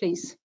thoughts,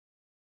 please.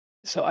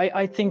 So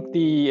I think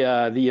the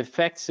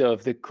effects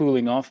of the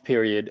cooling off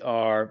period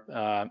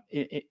are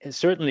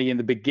certainly in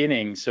the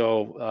beginning.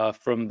 So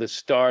from the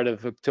start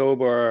of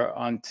October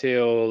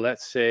until,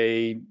 let's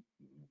say,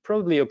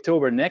 probably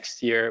October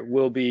next year,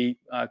 will be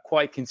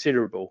quite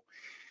considerable.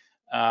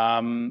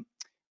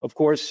 Of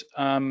course,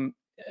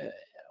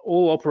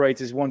 all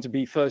operators want to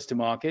be first to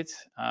market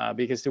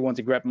because they want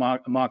to grab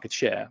market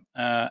share.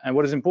 And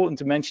what is important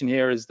to mention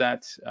here is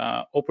that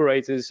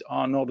operators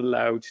are not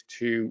allowed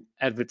to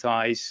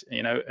advertise.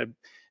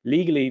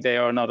 Legally, they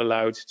are not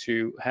allowed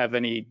to have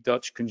any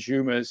Dutch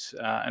consumers.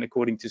 And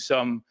according to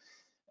some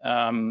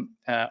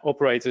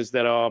operators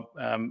that are,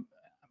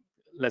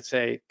 let's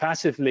say,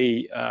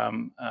 passively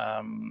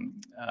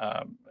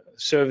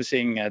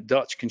servicing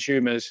Dutch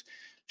consumers,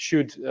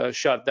 should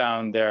shut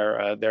down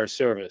their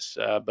service,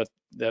 but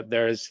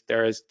there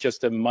is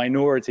just a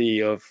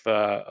minority of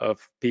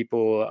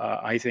people,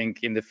 I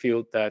think, in the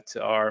field that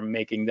are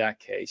making that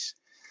case.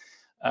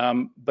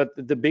 But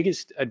the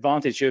biggest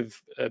advantage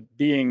of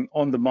being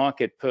on the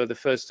market per the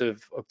 1st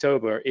of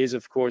October is,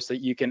 of course, that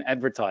you can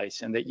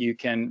advertise and that you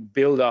can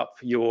build up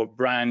your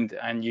brand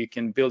and you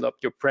can build up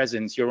your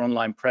presence, your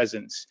online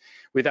presence,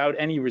 without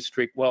any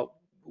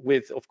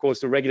with, of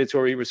course, the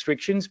regulatory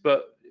restrictions,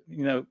 but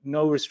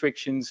no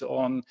restrictions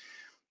on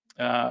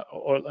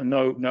or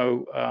no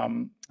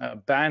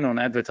ban on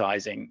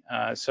advertising.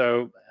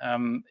 So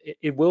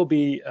it will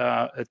be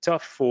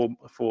tough for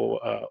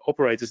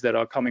operators that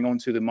are coming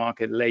onto the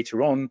market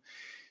later on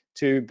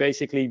to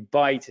basically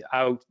bite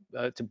a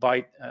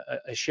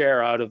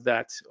share out of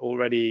that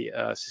already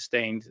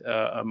sustained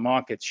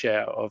market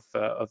share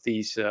of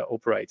these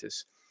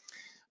operators.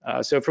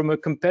 So from a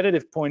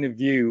competitive point of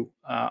view,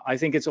 I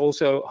think it's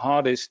also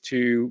hardest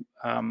to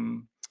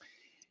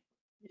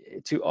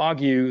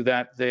argue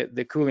that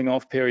the cooling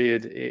off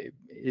period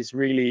is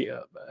really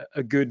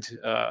a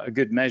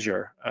good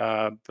measure.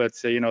 But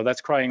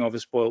that's crying over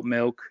spoiled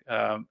milk.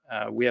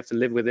 We have to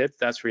live with it.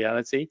 That's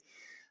reality.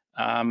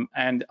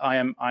 And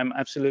I'm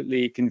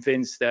absolutely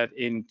convinced that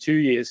in 2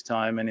 years'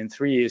 time and in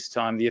 3 years'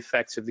 time, the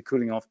effects of the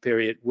cooling off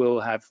period will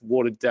have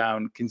watered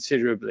down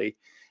considerably.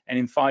 And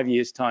in 5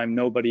 years' time,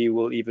 nobody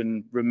will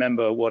even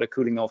remember what a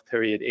cooling off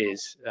period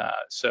is.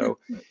 So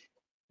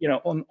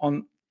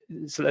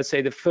let's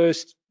say the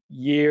first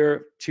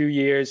year, 2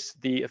 years,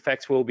 the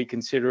effects will be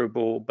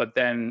considerable, but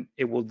then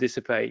it will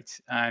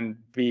dissipate and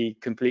be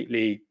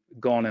completely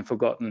gone and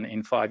forgotten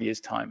in 5 years'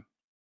 time.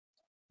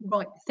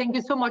 Right. Thank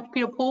you so much,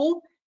 Peter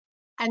Paul.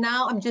 And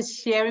now I'm just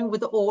sharing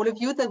with all of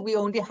you that we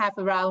only have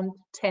around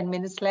 10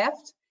 minutes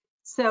left.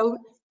 So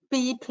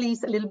be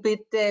please a little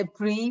bit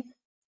brief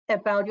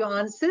about your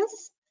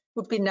answers.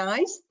 Would be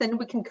nice. Then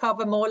we can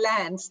cover more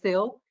land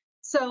still.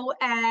 So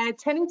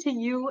turning to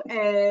you,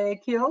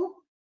 Kirill.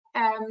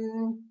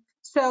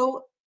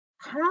 So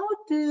how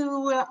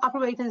do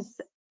operators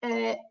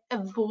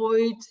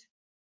avoid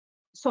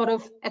sort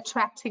of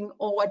attracting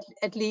or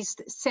at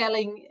least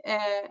selling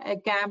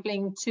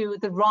gambling to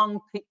the wrong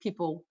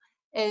people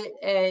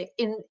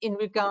in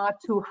regard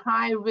to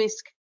high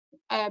risk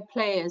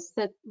players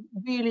that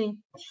really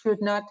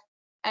should not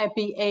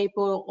be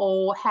able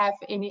or have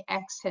any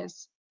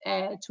access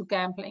to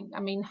gambling? I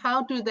mean,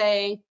 how do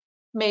they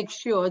make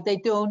sure they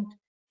don't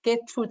get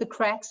through the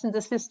cracks in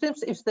the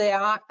systems if there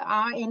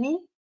are any?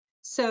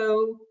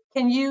 So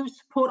can you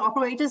support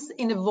operators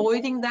in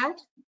avoiding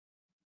that?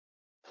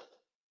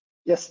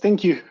 Yes,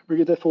 thank you,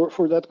 Brigitte,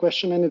 for that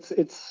question, and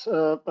it's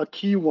a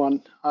key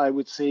one, I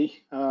would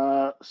say,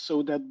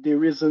 so that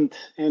there isn't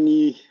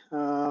any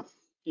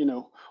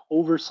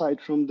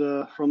oversight from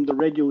the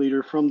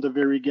regulator from the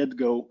very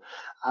get-go.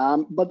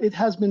 But it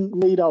has been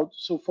laid out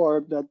so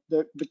far that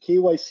the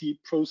KYC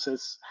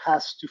process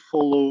has to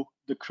follow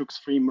the Crux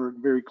framework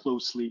very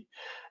closely.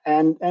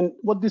 And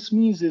what this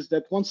means is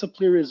that once a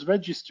player is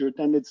registered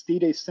and its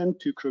data is sent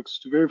to Crux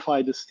to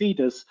verify the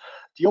status,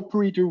 the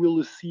operator will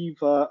receive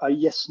a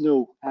yes/no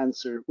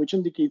answer, which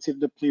indicates if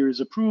the player is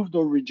approved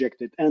or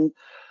rejected. And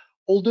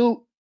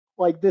although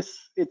like this,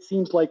 it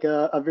seems like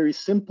a very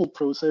simple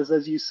process,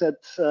 as you said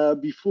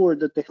before,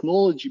 the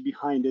technology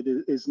behind it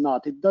is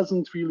not. It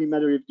doesn't really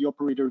matter if the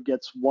operator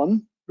gets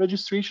 1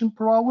 registration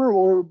per hour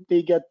or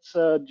they get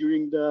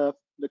during the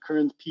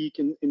current peak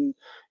in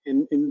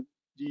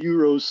the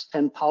Euros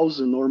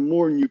 10,000 or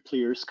more new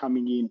players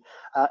coming in.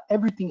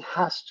 Everything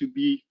has to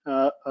be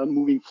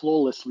moving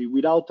flawlessly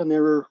without an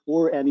error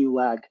or any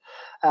lag.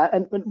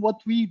 And what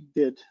we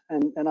did,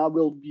 and I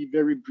will be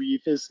very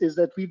brief, is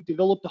that we've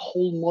developed a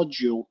whole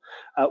module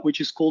which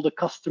is called a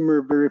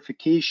customer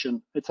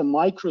verification. It's a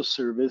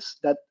microservice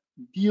that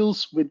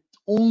deals with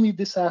only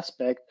this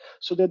aspect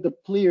so that the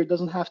player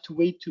doesn't have to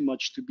wait too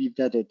much to be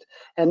vetted.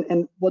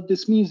 And what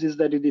this means is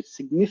that it is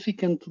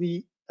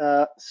significantly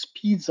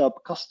speeds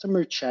up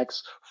customer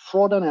checks,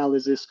 fraud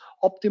analysis,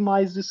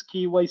 optimizes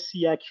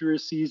KYC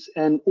accuracies,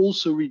 and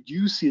also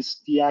reduces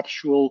the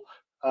actual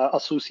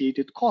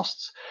associated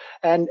costs.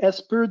 And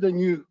as per the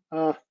new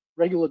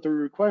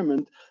regulatory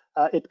requirement,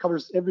 it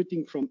covers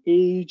everything from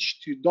age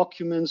to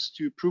documents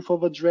to proof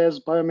of address,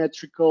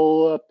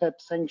 biometrical, PEP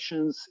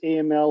sanctions,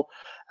 AML,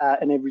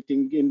 and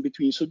everything in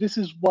between. So this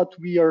is what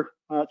we are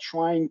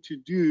trying to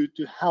do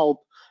to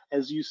help,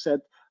 as you said,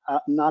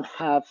 not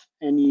have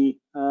any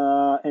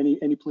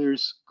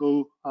players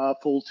go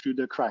fall through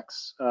the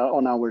cracks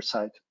on our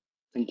side.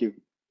 Thank you.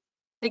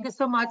 Thank you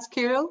so much,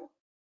 Kirill.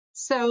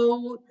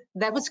 So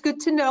that was good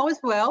to know as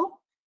well.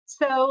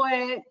 So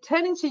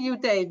turning to you,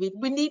 David,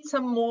 we need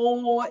some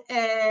more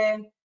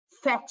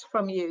facts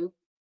from you.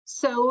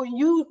 So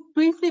you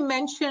briefly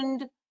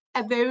mentioned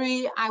a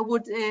very, I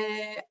would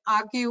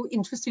argue,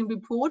 interesting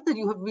report that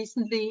you have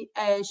recently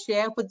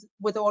shared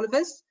with all of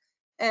us.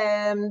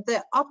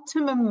 The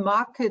optimum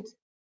market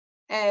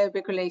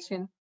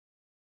regulation.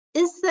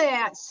 Is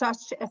there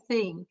such a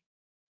thing?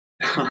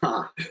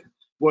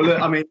 Well,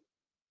 look, I mean,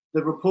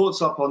 the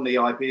report's up on the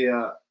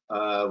IBEA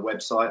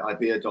website,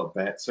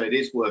 ibea.bet, so it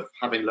is worth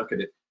having a look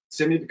at it,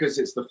 simply because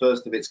it's the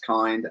first of its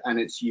kind and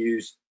it's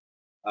used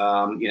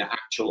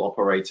actual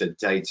operator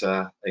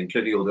data,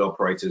 including all the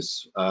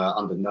operators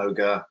under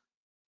NOGA,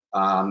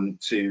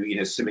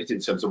 to submit in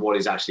terms of what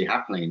is actually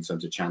happening in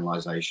terms of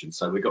channelization.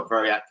 So we've got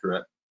very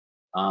accurate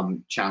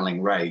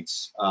channeling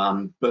rates,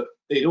 but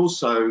it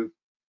also,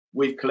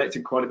 we've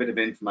collected quite a bit of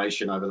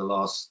information over the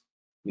last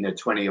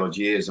 20 odd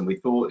years, and we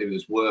thought it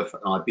was worth,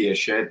 and IBEA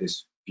shared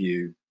this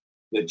view,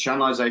 that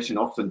channelization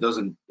often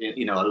doesn't,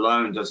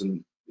 alone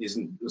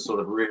isn't the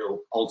sort of real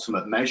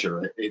ultimate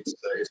measure. It's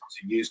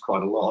used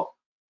quite a lot,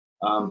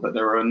 but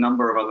there are a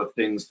number of other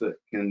things that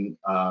can,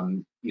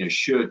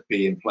 should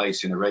be in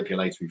place in a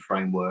regulatory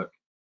framework,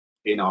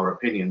 in our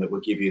opinion, that will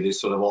give you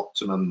this sort of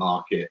optimum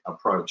market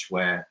approach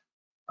where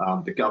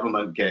the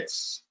government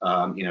gets,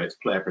 its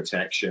player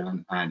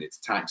protection and its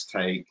tax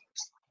take,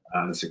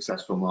 the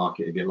successful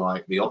market, if you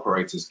like. The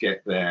operators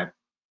get the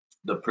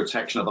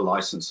protection of a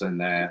license and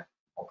their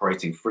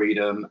operating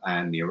freedom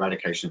and the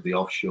eradication of the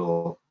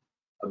offshore,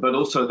 but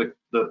also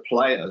the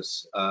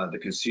players, the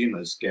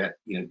consumers get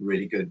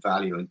really good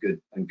value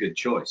and good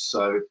choice.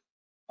 So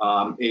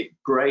it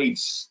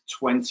grades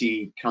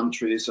 20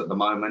 countries at the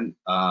moment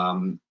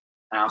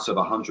out of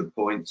 100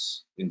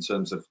 points in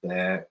terms of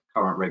their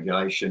current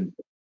regulation,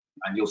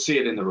 and you'll see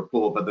it in the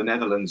report. But the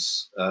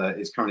Netherlands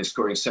is currently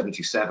scoring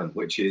 77,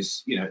 which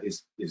is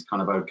is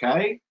kind of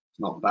okay. It's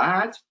not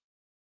bad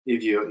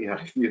if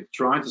you're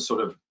trying to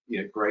sort of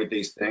grade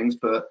these things,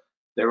 but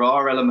there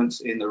are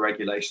elements in the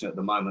regulation at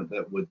the moment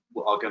that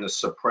are going to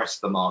suppress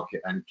the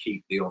market and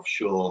keep the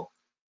offshore,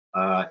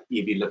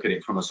 if you look at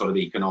it from a sort of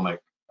economic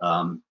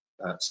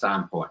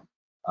standpoint.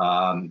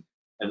 And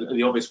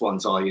the obvious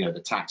ones are,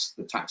 the tax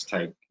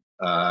take,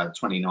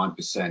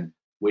 29%.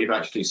 We've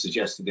actually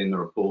suggested in the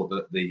report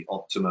that the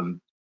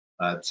optimum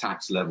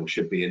tax level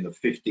should be in the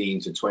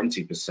 15 to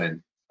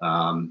 20%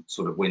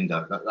 sort of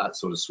window, that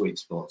sort of sweet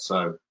spot.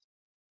 So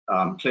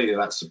clearly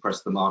that's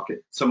suppressed the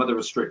market. Some of the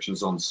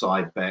restrictions on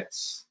side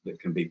bets that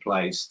can be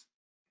placed,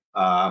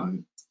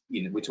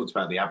 we talked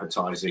about the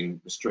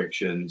advertising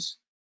restrictions,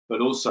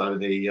 but also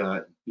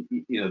the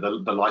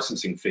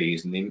licensing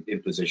fees and the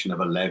imposition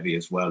of a levy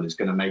as well is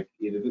going to make,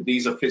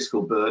 these are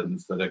fiscal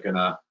burdens that are going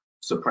to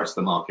suppress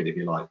the market, if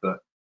you like. But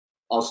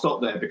I'll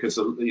stop there because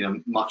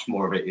much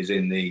more of it is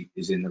in the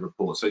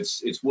report. So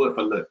it's worth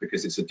a look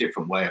because it's a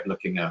different way of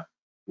looking at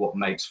what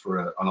makes for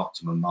an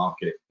optimum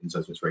market in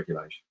terms of its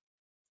regulation.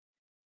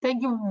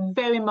 Thank you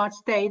very much,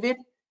 David.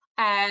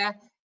 I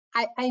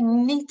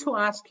need to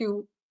ask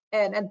you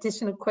an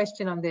additional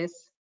question on this.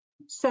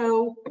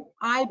 So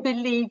I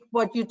believe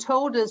what you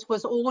told us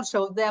was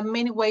also there are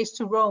many ways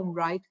to Rome,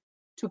 right?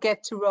 To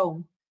get to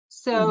Rome.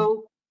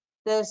 So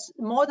there's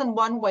more than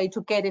one way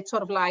to get it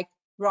sort of like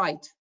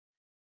right.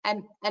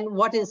 And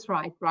what is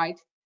right?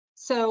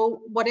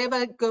 So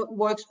whatever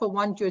works for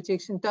one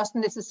jurisdiction doesn't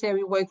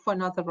necessarily work for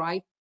another,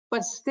 right?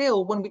 but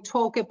still, when we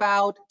talk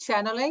about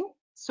channeling,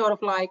 sort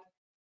of like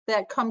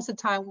there comes a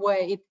time where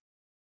it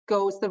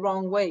goes the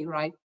wrong way,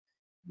 right?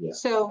 Yeah.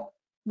 So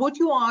would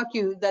you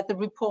argue that the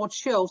report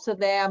shows that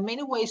there are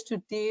many ways to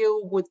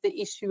deal with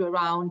the issue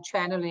around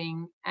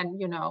channeling, and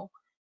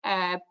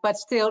but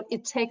still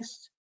it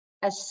takes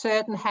a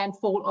certain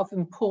handful of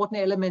important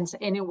elements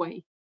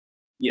anyway?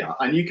 Yeah,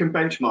 and you can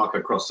benchmark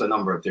across a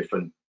number of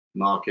different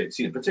markets,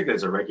 particularly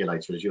as a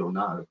regulator, as you'll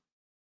know.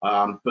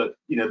 But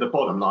the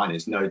bottom line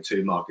is no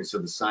two markets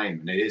are the same,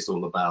 and it is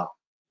all about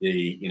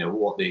the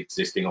what the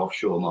existing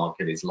offshore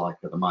market is like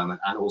at the moment,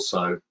 and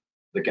also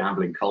the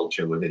gambling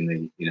culture within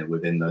the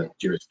within the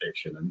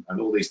jurisdiction, and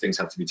all these things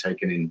have to be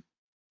taken in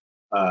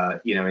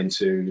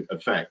into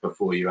effect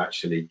before you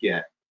actually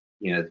get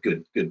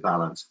good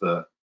balance.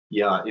 But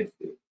yeah,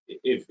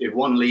 if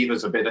one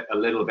lever's a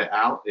little bit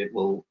out, it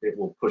will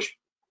push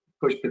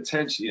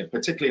potentially,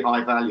 particularly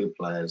high value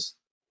players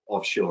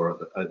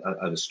offshore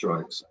at a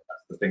stroke. So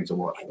that's the thing to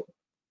watch for.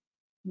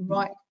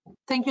 Right.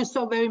 Thank you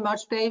so very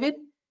much, David.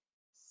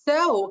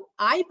 So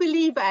I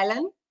believe,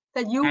 Alan,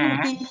 that you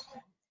will be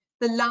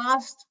the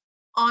last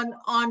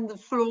on the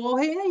floor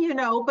here,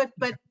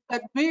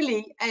 but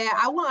really,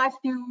 I will ask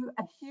you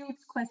a huge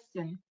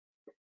question.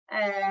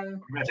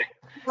 Ready.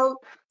 So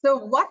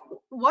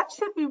what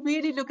should we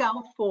really look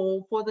out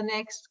for the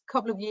next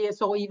couple of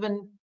years, or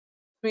even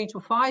 3 to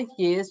 5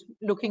 years,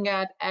 looking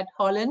at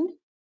Holland?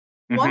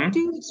 What do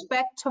you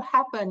expect to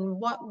happen?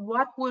 What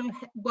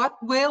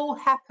will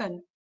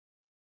happen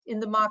in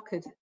the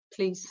market,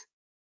 please?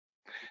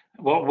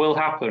 What will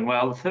happen?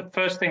 Well, the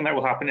first thing that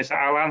will happen is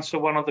I'll answer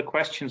one of the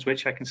questions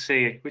which I can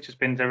see, which has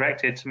been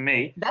directed to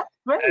me. That's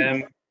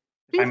great.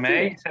 If I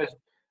may, it says,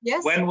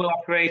 yes. When will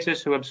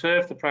operators who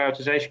observe the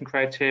prioritization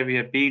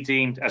criteria be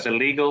deemed as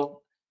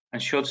illegal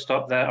and should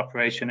stop their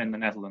operation in the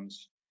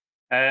Netherlands?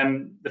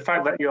 The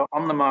fact that you're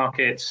on the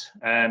market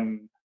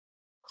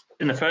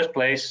in the first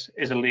place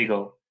is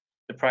illegal.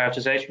 The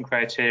prioritization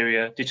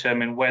criteria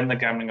determine when the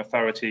gambling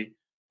authority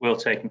will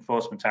take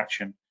enforcement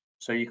action.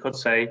 So you could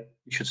say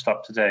you should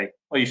stop today,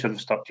 or you should have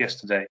stopped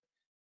yesterday.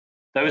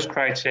 Those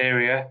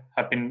criteria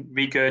have been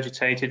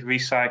regurgitated,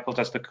 recycled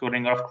as the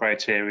cooling off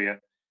criteria.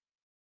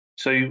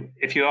 So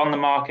if you're on the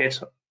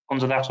market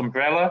under that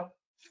umbrella,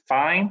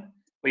 fine,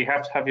 but you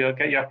have to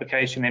get your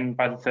application in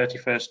by the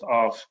 31st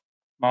of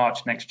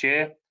March next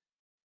year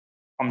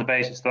on the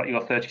basis that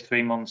your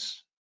 33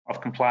 months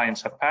of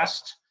compliance have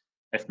passed.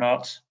 If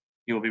not,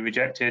 you will be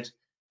rejected.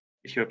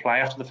 If you apply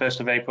after the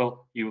 1st of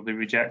April, you will be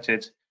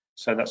rejected.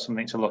 So that's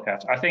something to look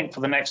at. I think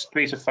for the next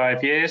 3 to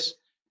 5 years,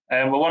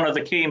 well, one of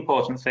the key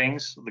important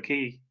things, the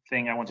key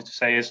thing I wanted to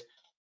say is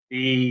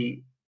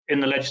in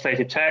the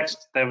legislative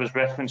text, there is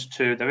reference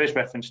to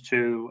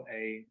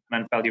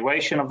an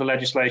evaluation of the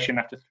legislation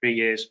after 3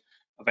 years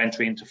of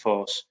entry into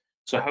force.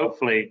 So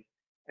hopefully,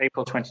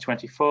 April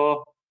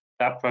 2024,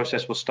 that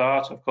process will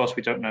start. Of course,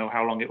 we don't know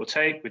how long it will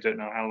take. We don't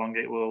know how long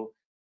it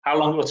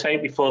will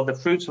take before the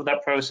fruits of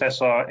that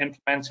process are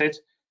implemented.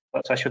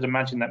 But I should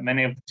imagine that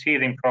many of the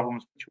teething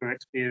problems which we're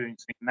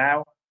experiencing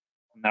now,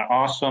 and there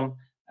are some,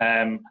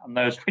 and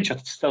those which are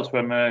still to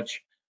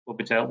emerge, will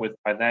be dealt with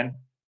by then.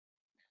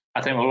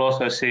 I think we'll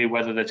also see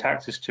whether the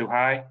tax is too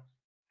high.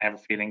 I have a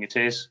feeling it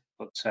is,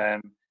 but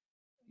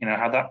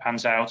how that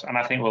pans out. And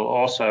I think we'll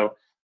also,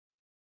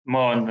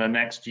 more in the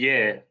next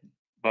year,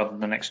 rather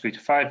than the next 3 to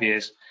 5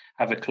 years,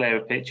 have a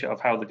clearer picture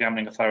of how the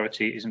gambling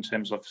authority is in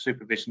terms of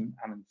supervision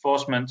and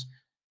enforcement,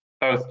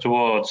 both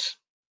towards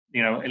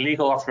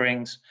illegal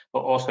offerings, but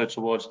also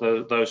towards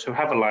those who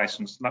have a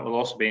license. That will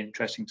also be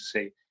interesting to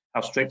see.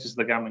 How strict is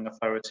the gambling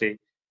authority?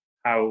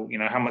 How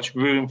much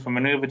room for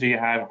maneuver do you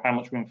have? How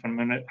much room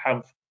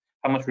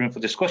for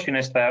discussion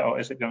is there,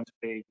 or is it going to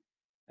be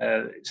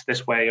it's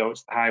this way or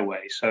it's the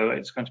highway? So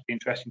it's going to be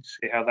interesting to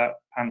see how that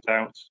pans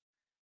out,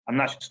 and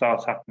that should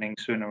start happening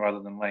sooner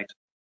rather than later.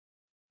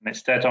 And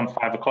it's dead on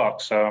 5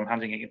 o'clock, so I'm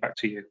handing it back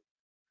to you.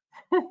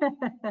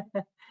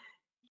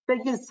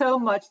 Thank you so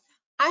much.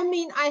 I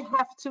mean, I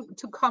have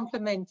to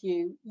compliment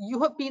you.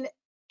 You have been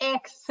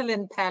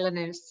excellent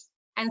panelists,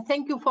 and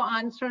thank you for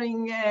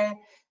answering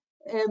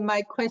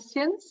my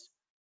questions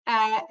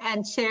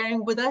and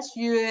sharing with us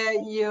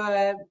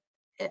your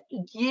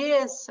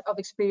years of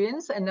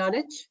experience and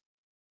knowledge.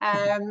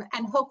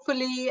 And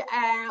hopefully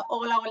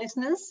all our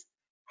listeners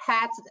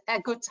had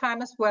a good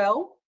time as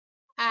well.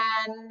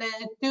 And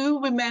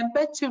do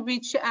remember to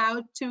reach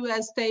out to,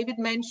 as David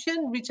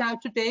mentioned, reach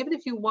out to David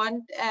if you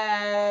want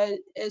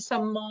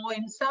some more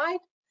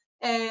insight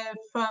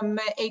from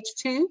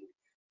H2.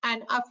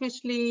 And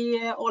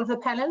obviously all of the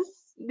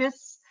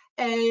panelists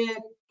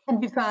can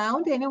be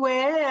found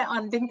anywhere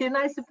on LinkedIn,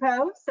 I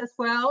suppose, as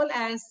well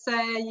as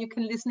you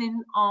can listen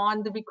in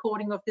on the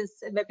recording of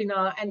this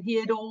webinar and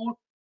hear it all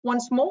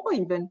once more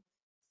even.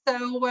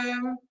 So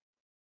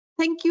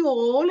thank you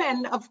all,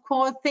 and of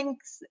course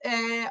thanks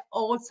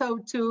also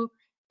to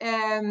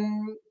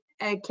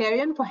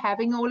Clarion for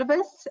having all of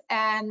us,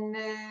 and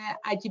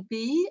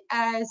IGB.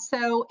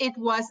 So it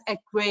was a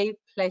great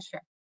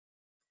pleasure.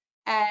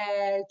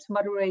 to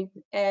moderate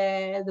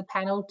the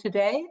panel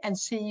today and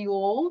see you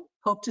all.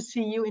 Hope to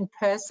see you in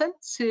person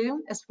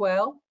soon as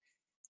well.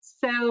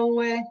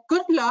 So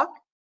good luck,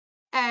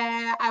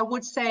 I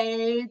would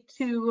say,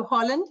 to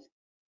Holland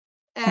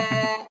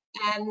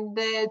and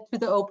to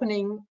the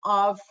opening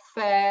of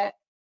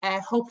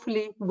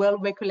hopefully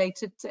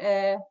well-regulated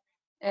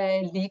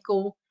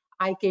legal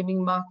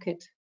iGaming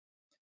market.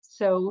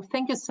 So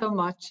thank you so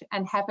much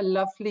and have a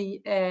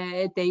lovely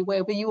day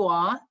wherever you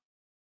are,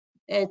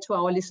 to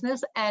our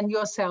listeners and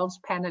yourselves,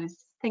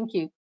 panelists. Thank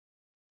you.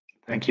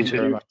 Thank you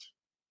very much.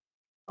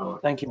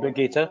 Thank you,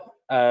 Brigitte.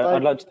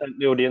 I'd like to thank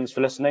the audience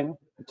for listening,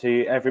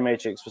 to Every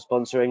Matrix for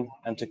sponsoring,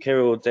 and to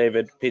Kirill,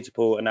 David, Peter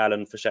Paul, and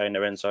Alan for sharing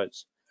their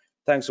insights.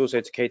 Thanks also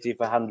to Katie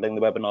for handling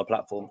the webinar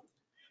platform.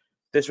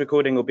 This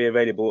recording will be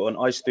available on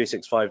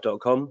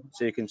ice365.com,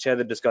 so you can share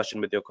the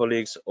discussion with your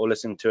colleagues or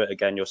listen to it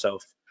again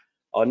yourself.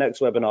 Our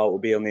next webinar will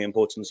be on the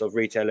importance of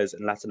retailers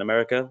in Latin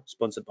America,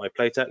 sponsored by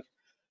Playtech.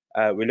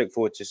 We look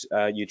forward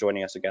to you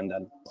joining us again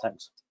then.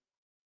 Thanks.